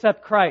they don't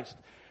accept Christ?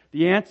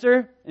 The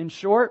answer, in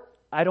short,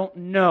 I don't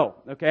know,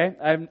 okay?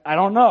 I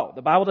don't know.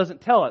 The Bible doesn't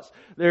tell us.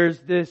 There's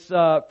this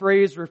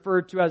phrase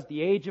referred to as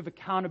the age of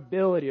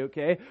accountability,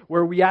 okay?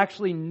 Where we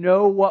actually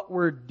know what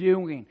we're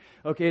doing,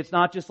 okay? It's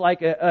not just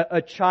like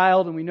a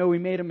child and we know we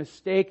made a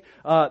mistake.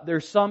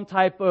 There's some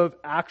type of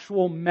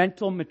actual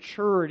mental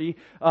maturity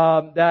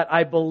that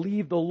I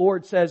believe the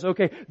Lord says,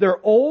 okay,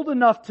 they're old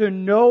enough to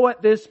know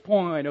at this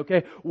point,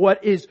 okay,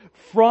 what is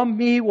from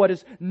me, what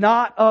is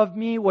not of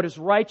me, what is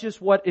righteous,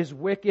 what is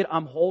wicked.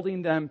 I'm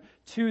holding them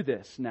to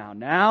this now.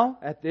 Now,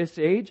 at this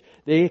age,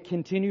 they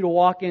continue to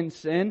walk in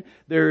sin.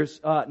 There's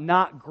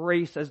not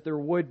grace as there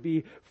would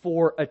be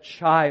for a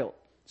child.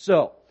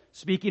 So,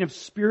 speaking of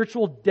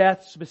spiritual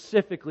death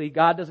specifically,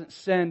 God doesn't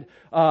send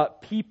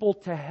people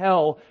to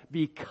hell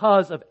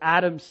because of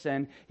Adam's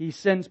sin. He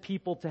sends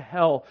people to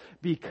hell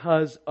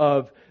because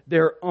of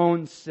their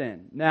own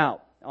sin.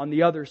 Now, on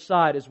the other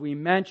side, as we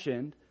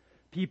mentioned,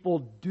 people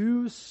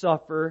do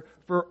suffer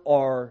for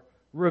our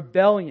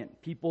rebellion.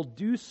 People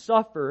do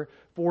suffer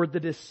for the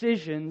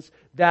decisions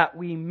that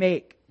we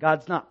make.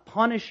 God's not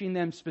punishing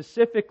them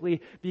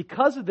specifically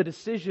because of the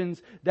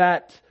decisions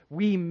that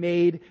we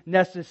made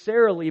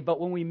necessarily, but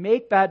when we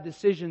make bad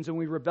decisions and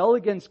we rebel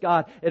against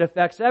God, it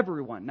affects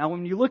everyone. Now,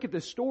 when you look at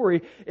this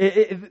story,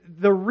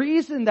 the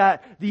reason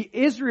that the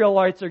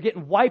Israelites are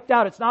getting wiped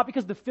out, it's not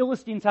because the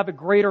Philistines have a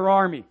greater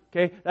army.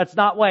 Okay, that's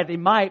not why. They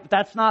might, but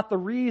that's not the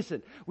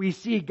reason. We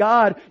see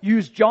God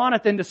use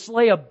Jonathan to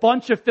slay a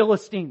bunch of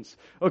Philistines.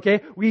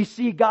 Okay, we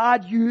see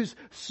God use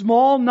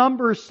small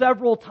numbers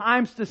several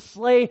times to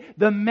slay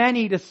the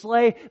many, to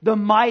slay the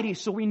mighty.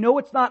 So we know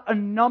it's not a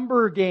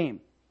number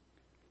game.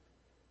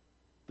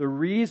 The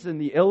reason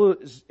the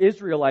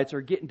Israelites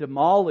are getting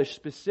demolished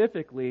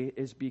specifically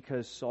is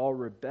because Saul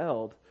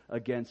rebelled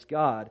against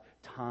God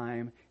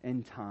time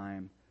and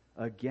time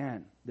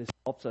again. This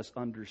helps us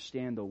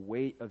understand the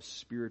weight of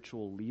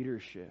spiritual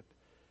leadership.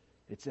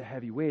 It's a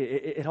heavy weight.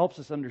 It helps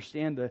us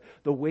understand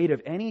the weight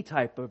of any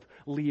type of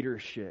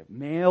leadership,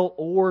 male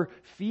or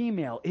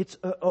female. It's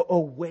a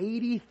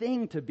weighty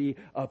thing to be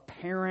a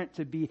parent,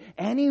 to be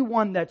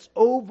anyone that's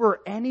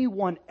over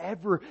anyone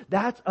ever.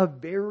 That's a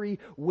very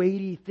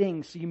weighty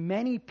thing. See,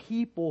 many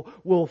people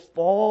will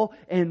fall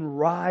and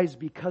rise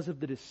because of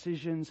the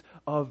decisions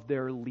of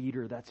their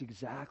leader. That's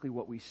exactly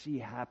what we see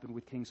happen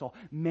with King Saul.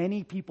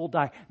 Many people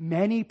die.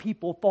 Many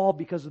people fall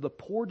because of the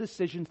poor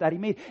decisions that he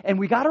made. And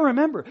we got to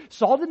remember,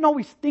 Saul didn't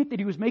always think that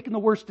he was making the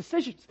worst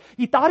decisions.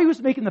 He thought he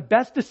was making the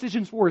best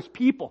decisions for his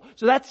people.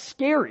 So that's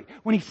scary.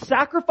 When he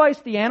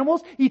sacrificed the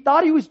animals, he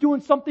thought he was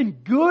doing something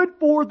good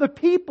for the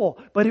people,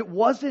 but it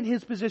wasn't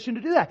his position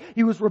to do that.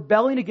 He was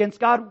rebelling against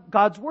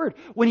God's word.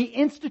 When he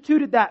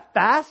instituted that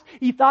fast,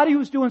 he thought he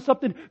was doing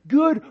something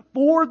good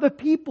for the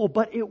people,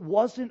 but it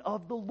wasn't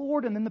of the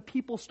Lord. And then the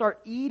people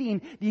start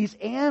eating these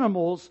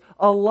animals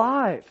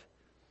alive.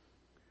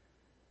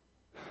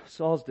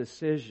 Saul's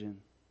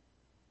decision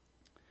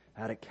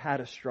had a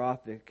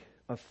catastrophic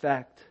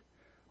effect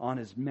on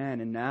his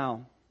men, and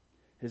now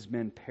his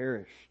men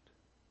perished.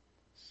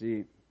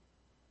 See,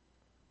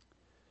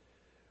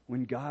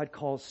 when God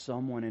calls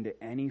someone into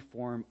any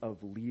form of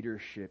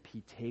leadership,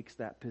 He takes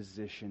that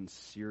position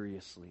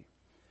seriously.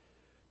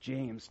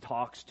 James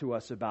talks to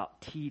us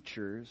about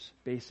teachers,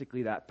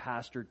 basically that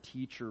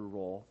pastor-teacher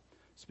role,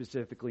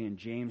 specifically in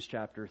James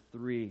chapter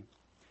 3,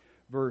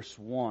 verse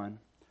 1.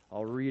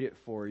 I'll read it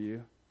for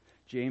you.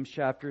 James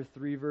chapter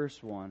 3,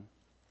 verse 1.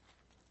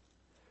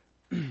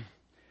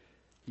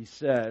 He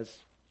says,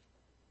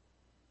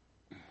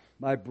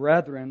 "My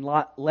brethren,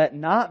 let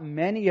not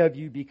many of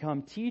you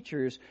become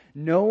teachers,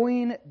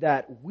 knowing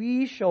that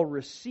we shall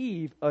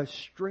receive a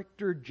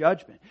stricter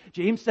judgment."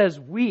 James says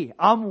we.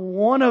 I'm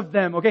one of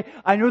them, okay?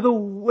 I know the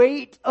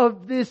weight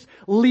of this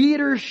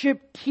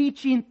leadership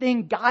teaching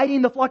thing,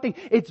 guiding the flock thing.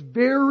 It's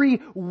very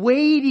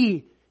weighty.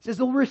 It says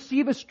they'll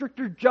receive a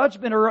stricter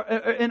judgment, or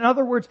in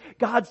other words,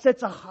 God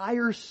sets a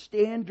higher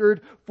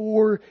standard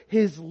for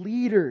His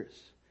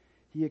leaders.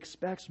 He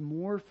expects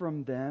more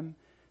from them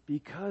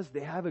because they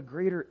have a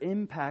greater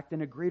impact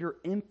and a greater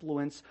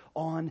influence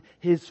on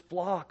His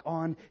flock,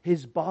 on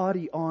His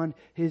body, on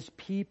His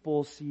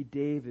people. See,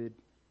 David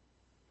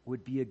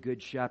would be a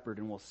good shepherd,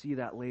 and we'll see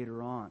that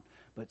later on.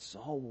 But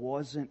Saul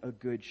wasn't a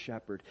good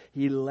shepherd.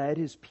 He led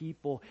his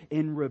people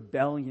in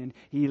rebellion.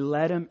 He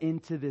led them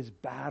into this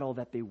battle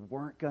that they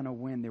weren't going to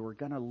win. They were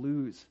going to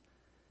lose.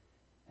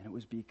 And it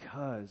was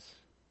because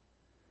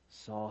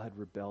Saul had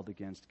rebelled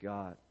against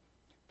God.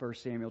 1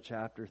 Samuel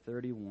chapter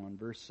 31,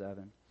 verse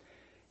 7.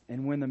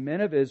 "And when the men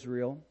of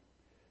Israel,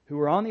 who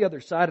were on the other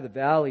side of the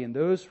valley, and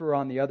those who were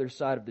on the other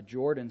side of the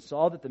Jordan,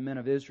 saw that the men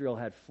of Israel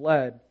had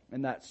fled,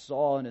 and that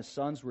Saul and his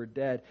sons were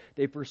dead,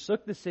 they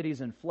forsook the cities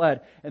and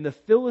fled, and the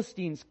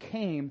Philistines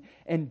came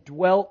and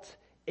dwelt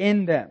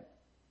in them."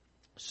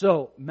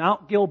 So,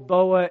 Mount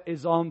Gilboa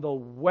is on the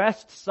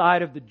west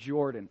side of the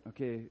Jordan.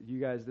 Okay, you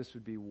guys, this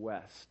would be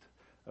west.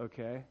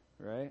 Okay,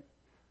 right?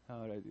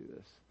 How would I do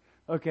this?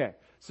 Okay,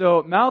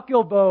 so Mount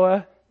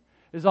Gilboa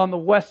is on the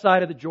west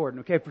side of the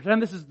Jordan. Okay,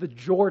 pretend this is the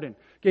Jordan.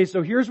 Okay,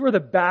 so here's where the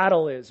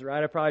battle is,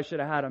 right? I probably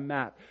should have had a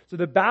map. So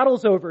the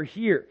battle's over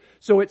here.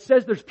 So it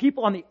says there's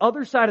people on the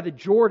other side of the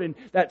Jordan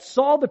that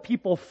saw the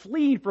people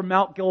fleeing from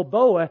Mount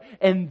Gilboa,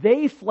 and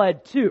they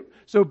fled too.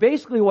 So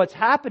basically what's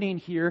happening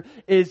here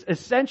is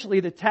essentially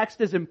the text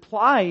is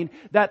implying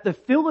that the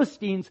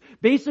Philistines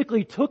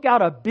basically took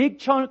out a big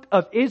chunk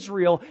of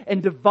Israel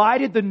and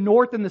divided the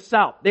north and the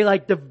south. They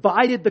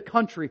divided the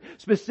country,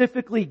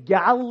 specifically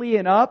Galilee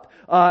and up,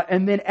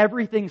 and then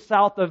everything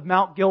south of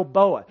Mount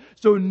Gilboa.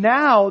 So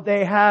now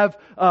they have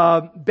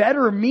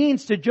better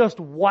means to just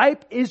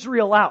wipe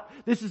Israel out.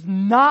 This is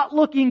not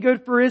looking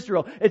good for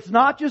Israel. It's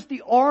not just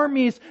the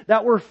armies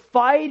that were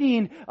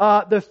fighting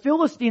the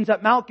Philistines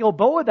at Mount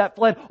Gilboa that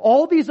fled.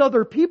 All these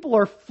other people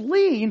are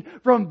fleeing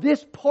from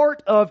this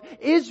part of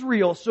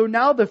Israel. So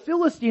now the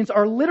Philistines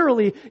are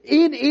literally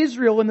in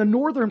Israel in the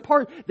northern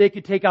part. They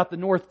could take out the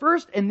north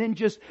first and then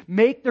just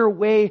make their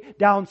way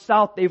down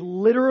south. They've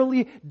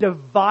literally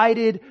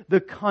divided the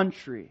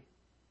country.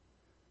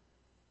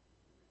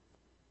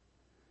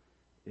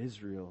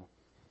 Israel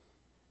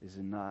is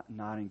not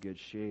in good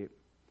shape.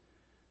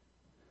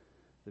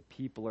 The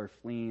people are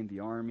fleeing.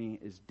 The army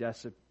is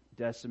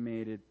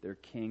decimated. Their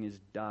king has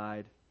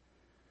died.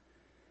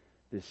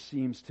 This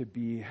seems to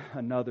be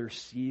another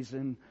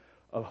season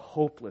of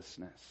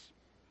hopelessness.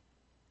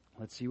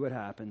 Let's see what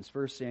happens.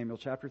 1 Samuel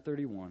chapter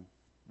 31,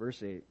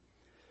 verse 8.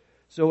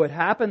 So it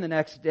happened the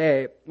next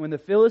day, when the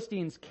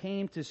Philistines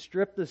came to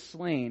strip the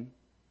slain,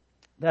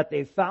 that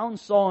they found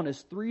Saul and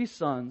his 3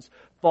 sons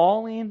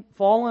fallen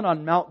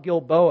on Mount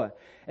Gilboa.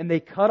 And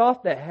they cut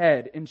off the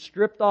head and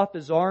stripped off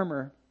his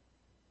armor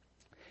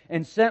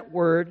and sent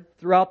word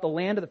throughout the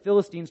land of the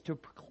Philistines to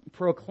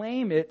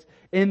proclaim it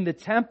in the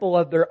temple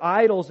of their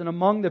idols and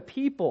among the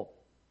people.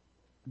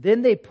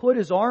 Then they put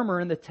his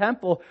armor in the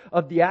temple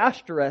of the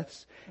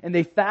Ashtoreths, and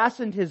they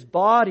fastened his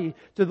body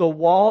to the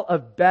wall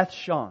of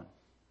Bethshan.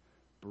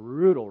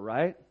 Brutal,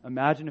 right?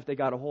 Imagine if they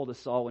got a hold of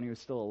Saul when he was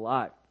still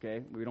alive,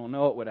 okay? We don't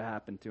know what would have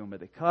happened to him, but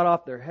they cut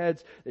off their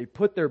heads. They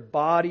put their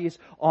bodies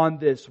on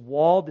this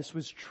wall. This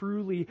was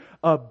truly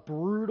a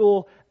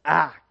brutal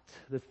act.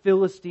 The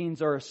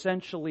Philistines are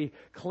essentially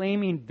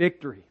claiming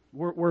victory.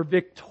 We're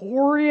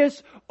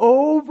victorious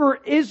over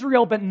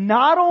Israel, but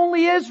not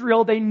only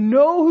Israel, they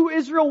know who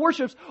Israel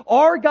worships.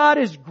 Our God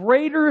is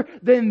greater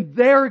than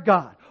their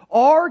God.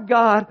 Our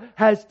God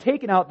has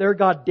taken out their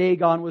God.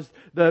 Dagon was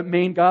the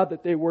main God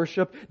that they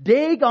worship.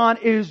 Dagon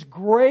is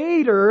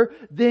greater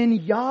than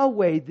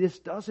Yahweh. This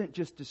doesn't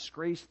just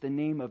disgrace the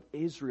name of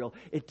Israel.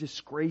 It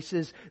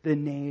disgraces the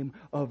name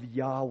of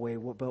Yahweh.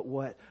 But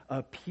what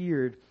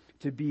appeared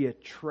to be a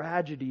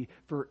tragedy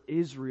for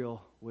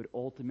Israel would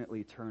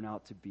ultimately turn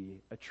out to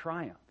be a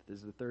triumph. This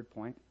is the third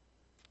point.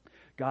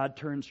 God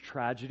turns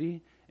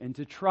tragedy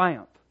into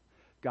triumph.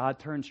 God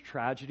turns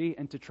tragedy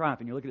into triumph.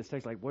 And you look at this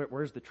text like,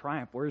 where's the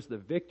triumph? Where's the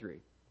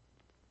victory?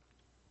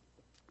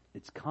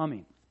 It's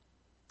coming.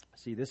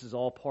 See, this is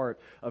all part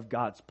of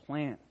God's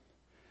plan.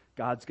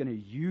 God's going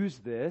to use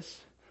this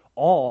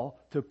all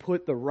to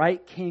put the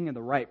right king in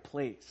the right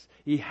place.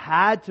 He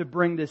had to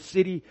bring this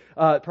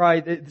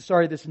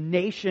this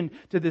nation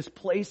to this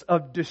place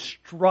of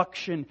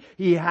destruction.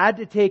 He had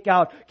to take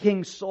out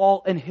King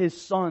Saul and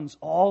his sons,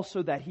 all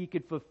so that he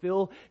could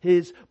fulfill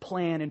his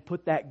plan and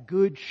put that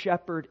good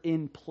shepherd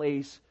in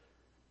place,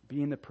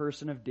 being the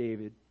person of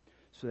David,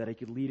 so that he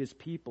could lead his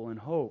people in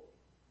hope.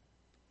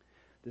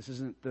 This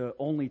isn't the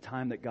only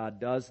time that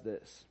God does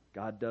this.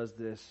 God does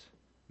this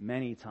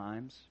many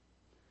times.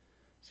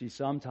 See,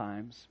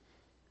 sometimes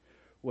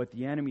what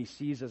the enemy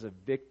sees as a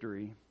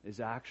victory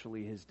is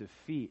actually his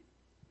defeat.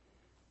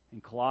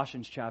 In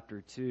Colossians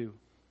chapter 2,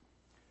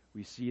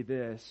 we see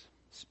this,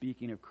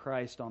 speaking of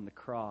Christ on the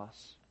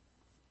cross.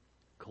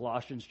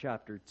 Colossians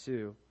chapter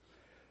 2,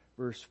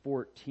 verse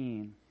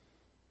 14.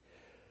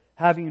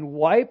 Having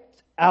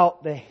wiped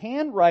out the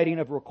handwriting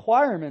of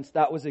requirements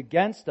that was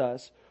against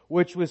us,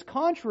 which was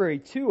contrary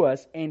to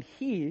us, and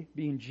He,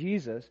 being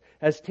Jesus,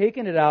 has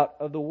taken it out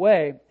of the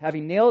way,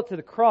 having nailed it to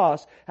the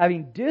cross,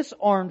 having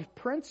disarmed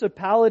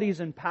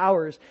principalities and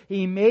powers,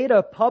 He made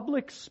a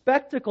public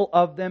spectacle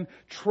of them,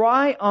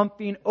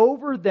 triumphing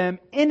over them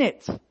in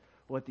it.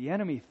 What the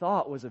enemy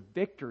thought was a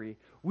victory,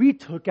 we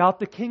took out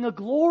the King of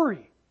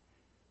Glory.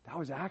 That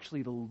was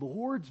actually the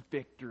Lord's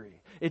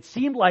victory. It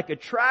seemed like a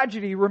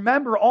tragedy.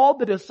 Remember all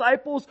the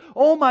disciples?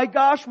 Oh my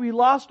gosh, we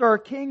lost our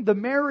king. The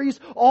Marys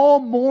all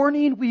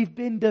mourning. We've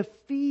been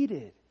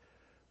defeated.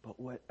 But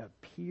what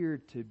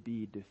appeared to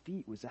be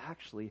defeat was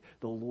actually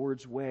the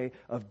Lord's way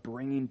of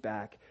bringing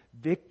back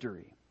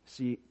victory.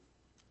 See,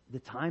 the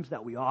times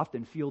that we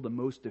often feel the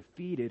most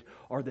defeated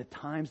are the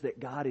times that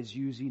God is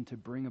using to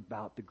bring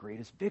about the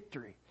greatest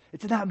victory.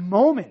 It's in that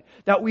moment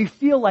that we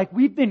feel like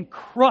we've been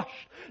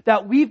crushed,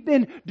 that we've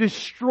been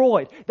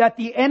destroyed, that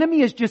the enemy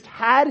has just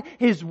had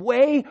his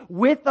way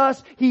with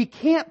us. He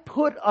can't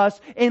put us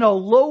in a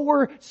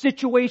lower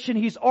situation.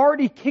 He's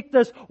already kicked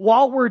us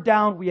while we're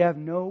down. We have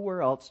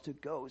nowhere else to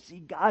go. See,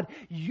 God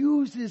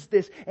uses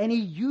this, and He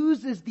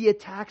uses the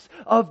attacks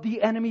of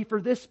the enemy for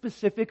this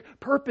specific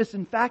purpose.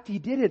 In fact, He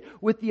did it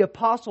with the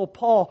Apostle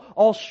Paul.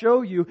 I'll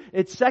show you.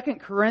 It's 2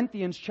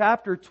 Corinthians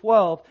chapter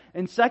 12.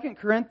 In 2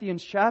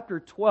 Corinthians chapter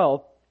 12,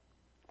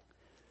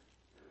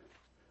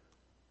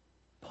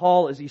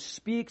 Paul, as he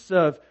speaks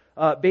of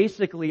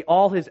basically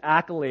all his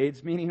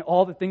accolades, meaning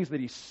all the things that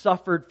he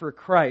suffered for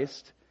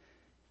Christ,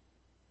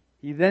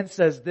 he then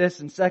says this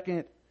in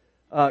 2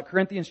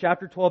 Corinthians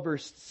chapter 12,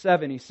 verse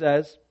 7, he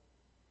says,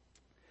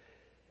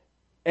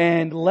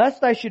 "And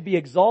lest I should be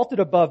exalted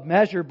above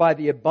measure by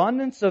the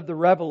abundance of the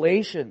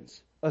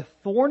revelations, a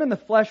thorn in the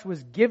flesh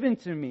was given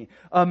to me,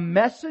 a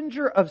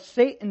messenger of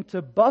Satan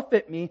to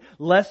buffet me,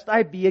 lest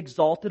I be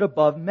exalted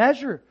above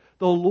measure."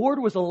 The Lord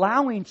was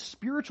allowing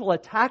spiritual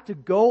attack to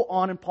go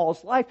on in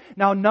Paul's life.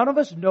 Now, none of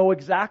us know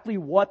exactly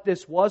what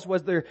this was.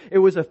 Whether it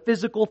was a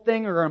physical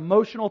thing or an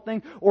emotional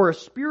thing or a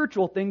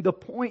spiritual thing. The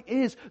point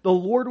is, the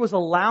Lord was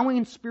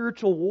allowing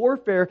spiritual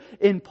warfare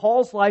in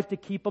Paul's life to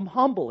keep him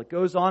humble. It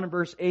goes on in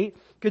verse 8,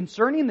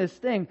 "Concerning this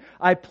thing,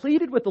 I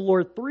pleaded with the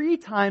Lord 3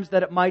 times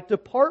that it might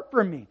depart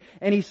from me.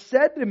 And He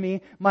said to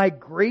me, my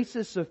grace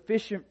is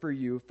sufficient for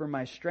you, for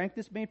my strength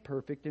is made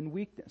perfect in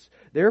weakness.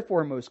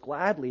 Therefore, most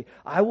gladly,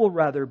 I will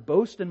rather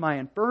boast in my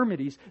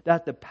infirmities,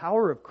 that the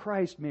power of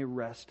Christ may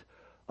rest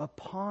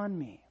upon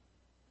me."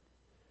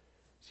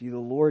 See, the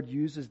Lord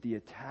uses the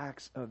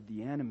attacks of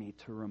the enemy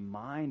to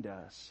remind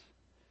us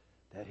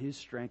that His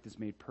strength is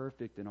made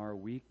perfect in our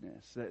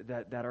weakness,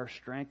 that our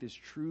strength is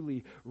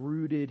truly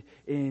rooted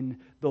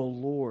in the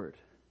Lord.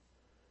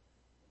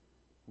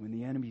 When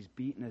the enemy's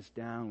beating us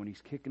down, when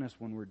he's kicking us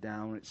when we're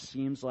down, when it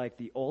seems like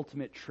the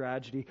ultimate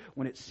tragedy,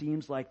 when it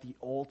seems like the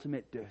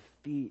ultimate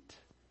defeat,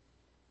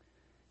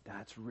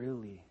 that's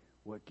really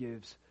what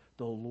gives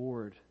the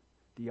Lord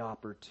the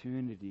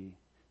opportunity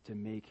to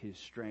make His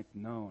strength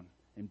known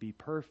and be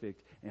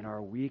perfect in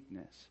our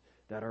weakness.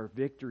 That our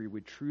victory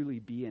would truly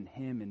be in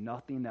Him and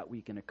nothing that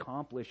we can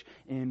accomplish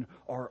in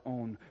our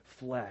own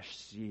flesh.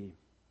 See,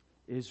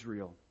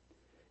 Israel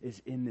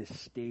is in this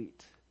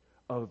state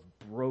of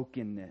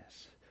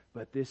brokenness.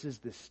 But this is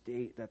the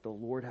state that the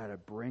Lord had to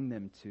bring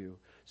them to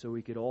so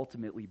He could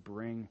ultimately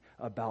bring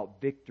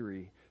about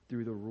victory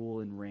through the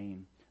rule and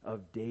reign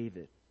of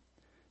David.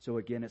 So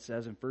again, it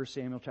says in 1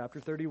 Samuel chapter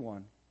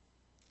 31,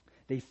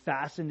 they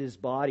fastened his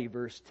body,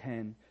 verse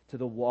 10, to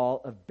the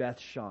wall of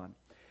Bethshan.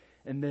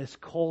 In this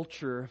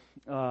culture,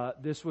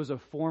 this was a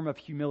form of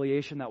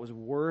humiliation that was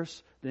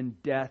worse than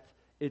death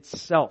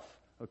itself.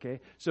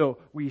 Okay, so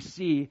we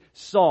see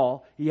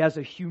Saul, he has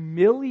a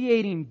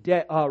humiliating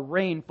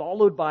reign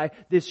followed by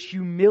this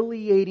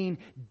humiliating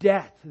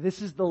death.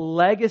 This is the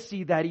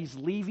legacy that he's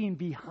leaving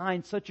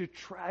behind. Such a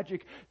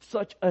tragic,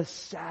 such a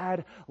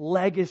sad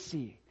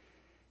legacy.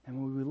 And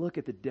when we look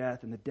at the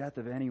death and the death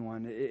of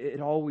anyone,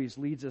 it always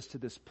leads us to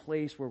this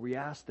place where we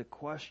ask the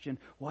question,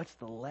 what's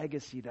the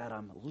legacy that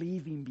I'm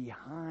leaving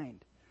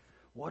behind?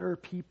 What are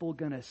people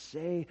going to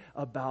say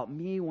about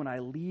me when I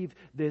leave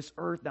this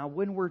earth? Now,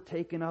 when we're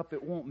taken up,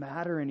 it won't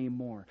matter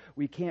anymore.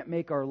 We can't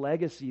make our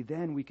legacy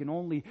then. We can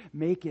only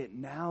make it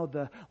now.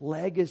 The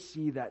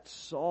legacy that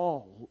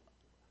Saul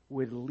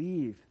would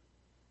leave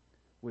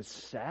was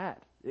sad.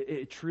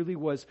 It truly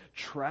was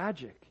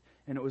tragic.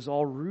 And it was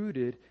all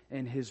rooted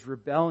in his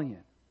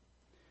rebellion.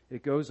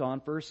 It goes on,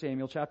 1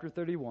 Samuel chapter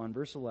 31,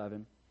 verse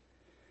 11.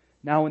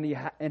 "Now when the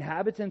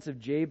inhabitants of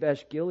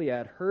Jabesh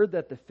Gilead heard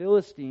what the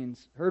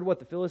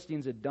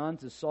Philistines had done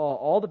to Saul,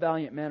 all the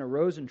valiant men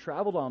arose and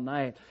traveled all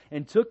night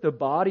and took the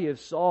body of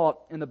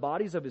Saul and the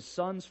bodies of his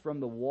sons from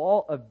the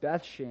wall of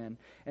Bethshan,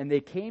 and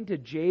they came to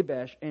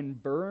Jabesh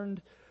and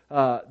burned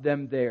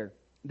them there.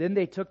 Then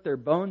they took their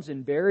bones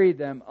and buried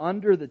them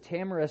under the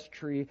tamarisk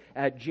tree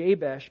at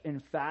Jabesh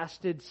and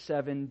fasted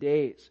 7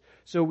 days."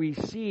 So we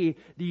see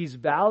these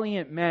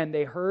valiant men,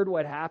 they heard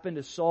what happened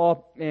to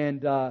Saul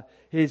and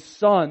his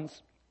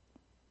sons.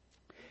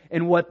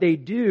 And what they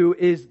do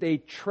is they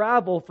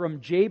travel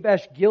from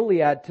Jabesh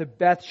Gilead to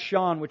Beth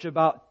Shan, which is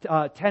about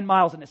 10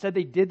 miles. And it said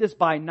they did this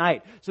by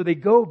night. So they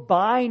go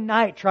by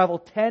night, travel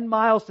 10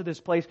 miles to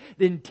this place,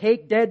 then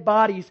take dead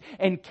bodies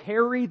and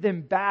carry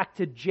them back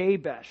to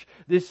Jabesh.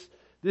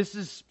 This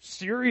is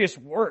serious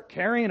work.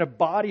 Carrying a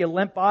body, a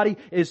limp body,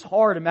 is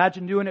hard.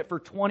 Imagine doing it for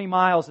 20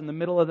 miles in the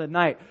middle of the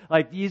night.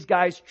 Like, these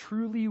guys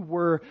truly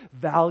were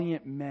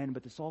valiant men.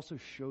 But this also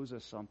shows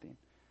us something.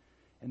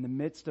 In the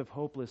midst of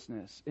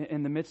hopelessness,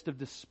 in the midst of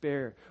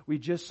despair, we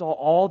just saw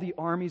all the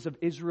armies of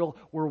Israel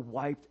were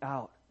wiped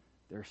out.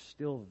 There's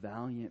still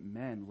valiant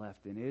men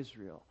left in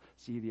Israel.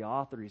 See, the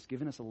author, he's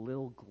given us a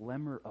little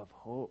glimmer of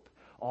hope.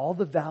 All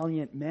the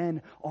valiant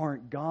men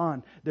aren't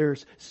gone.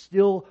 There's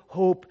still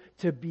hope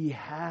to be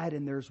had.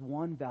 And there's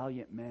one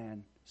valiant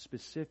man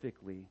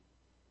specifically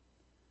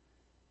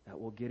that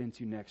we'll get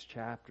into next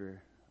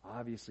chapter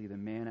Obviously, the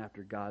man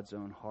after God's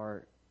own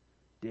heart,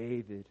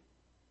 David,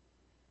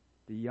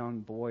 the young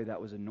boy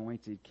that was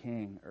anointed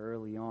king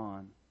early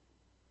on.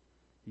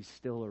 He's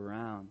still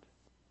around.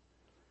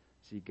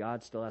 See,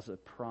 God still has a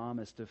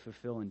promise to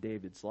fulfill in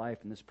David's life,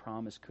 and this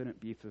promise couldn't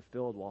be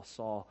fulfilled while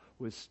Saul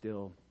was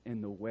still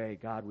in the way.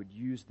 God would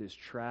use this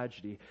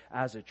tragedy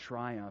as a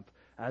triumph,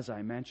 as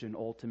I mentioned,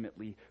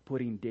 ultimately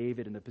putting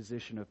David in the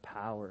position of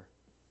power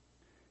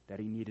that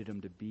he needed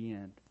him to be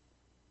in.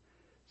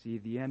 See,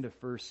 the end of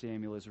 1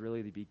 Samuel is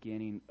really the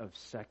beginning of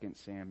 2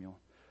 Samuel.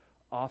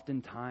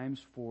 Oftentimes,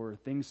 for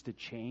things to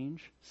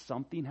change,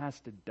 something has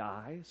to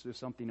die so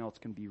something else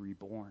can be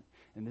reborn.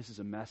 And this is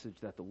a message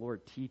that the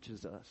Lord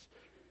teaches us.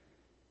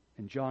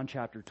 In John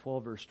chapter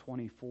 12, verse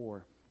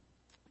 24,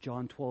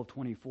 John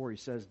 12:24, he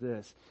says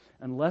this,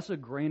 "Unless a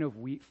grain of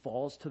wheat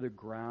falls to the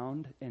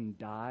ground and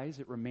dies,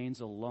 it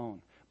remains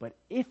alone. But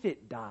if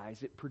it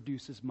dies, it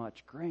produces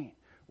much grain."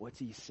 What's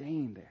he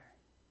saying there?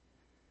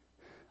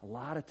 A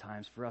lot of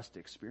times for us to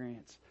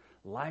experience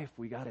life,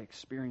 we got to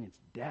experience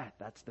death.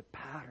 That's the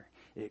pattern.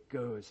 It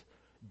goes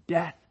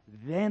death,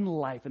 then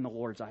life in the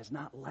Lord's eyes.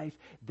 Not life,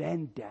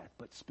 then death.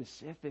 But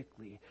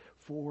specifically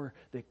for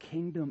the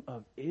kingdom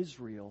of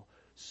Israel,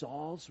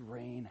 Saul's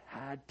reign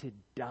had to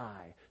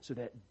die so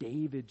that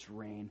David's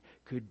reign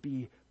could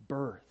be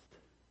birthed.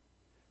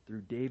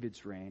 Through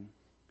David's reign,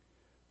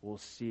 we'll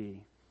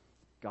see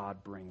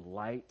God bring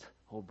light,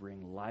 He'll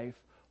bring life,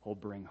 He'll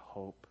bring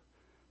hope.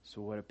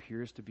 So what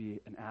appears to be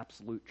an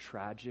absolute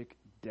tragic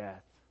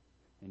death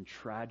and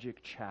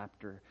tragic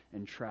chapter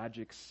and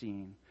tragic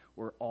scene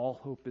where all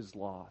hope is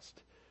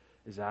lost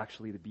is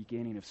actually the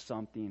beginning of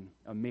something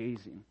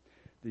amazing,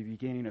 the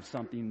beginning of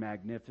something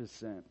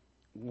magnificent,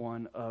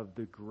 one of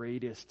the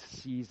greatest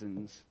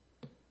seasons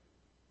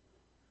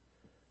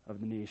of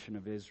the nation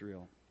of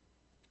Israel.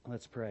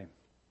 Let's pray.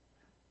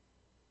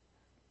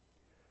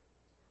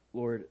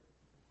 Lord,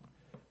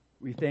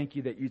 we thank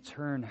you that you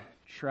turn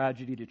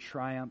tragedy to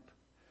triumph.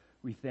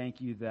 We thank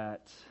you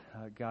that,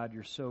 God,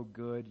 you're so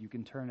good. You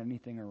can turn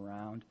anything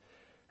around.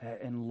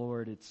 And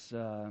Lord, it's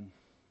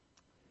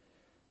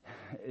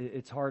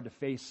hard to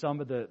face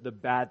some of the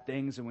bad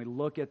things, and we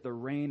look at the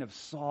reign of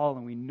Saul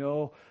and we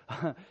know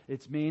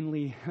it's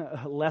mainly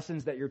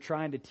lessons that you're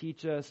trying to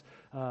teach us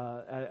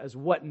as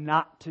what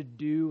not to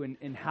do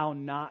and how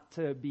not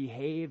to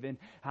behave and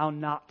how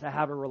not to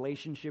have a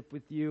relationship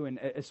with you, and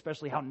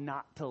especially how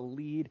not to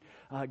lead,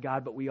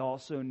 God. But we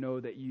also know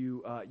that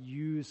you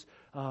use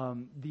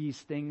these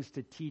things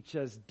to teach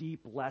us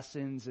deep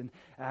lessons, and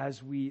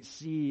as we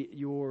see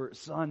your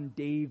son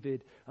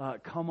David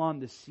come on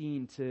the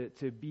scene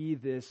to be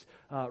this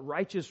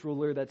righteous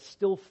ruler that's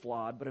still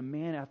flawed, but a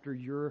man after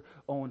your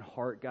own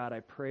heart, God, I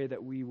pray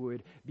that we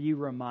would be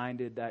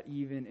reminded that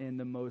even in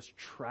the most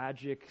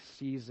tragic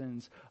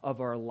seasons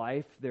of our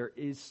life, there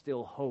is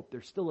still hope.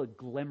 There's still a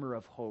glimmer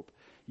of hope.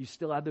 You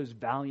still have those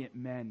valiant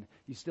men.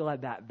 You still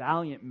have that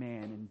valiant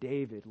man in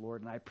David,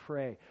 Lord. And I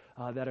pray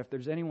that if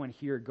there's anyone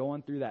here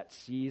going through that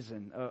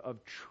season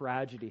of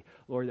tragedy,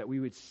 Lord, that we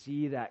would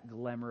see that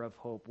glimmer of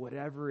hope,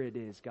 whatever it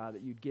is, God,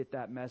 that you'd get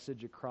that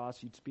message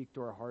across, you'd speak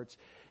to our hearts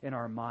and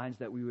our minds,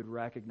 that we would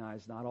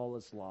recognize not all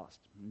is lost.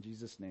 In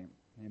Jesus' name,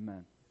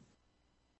 amen.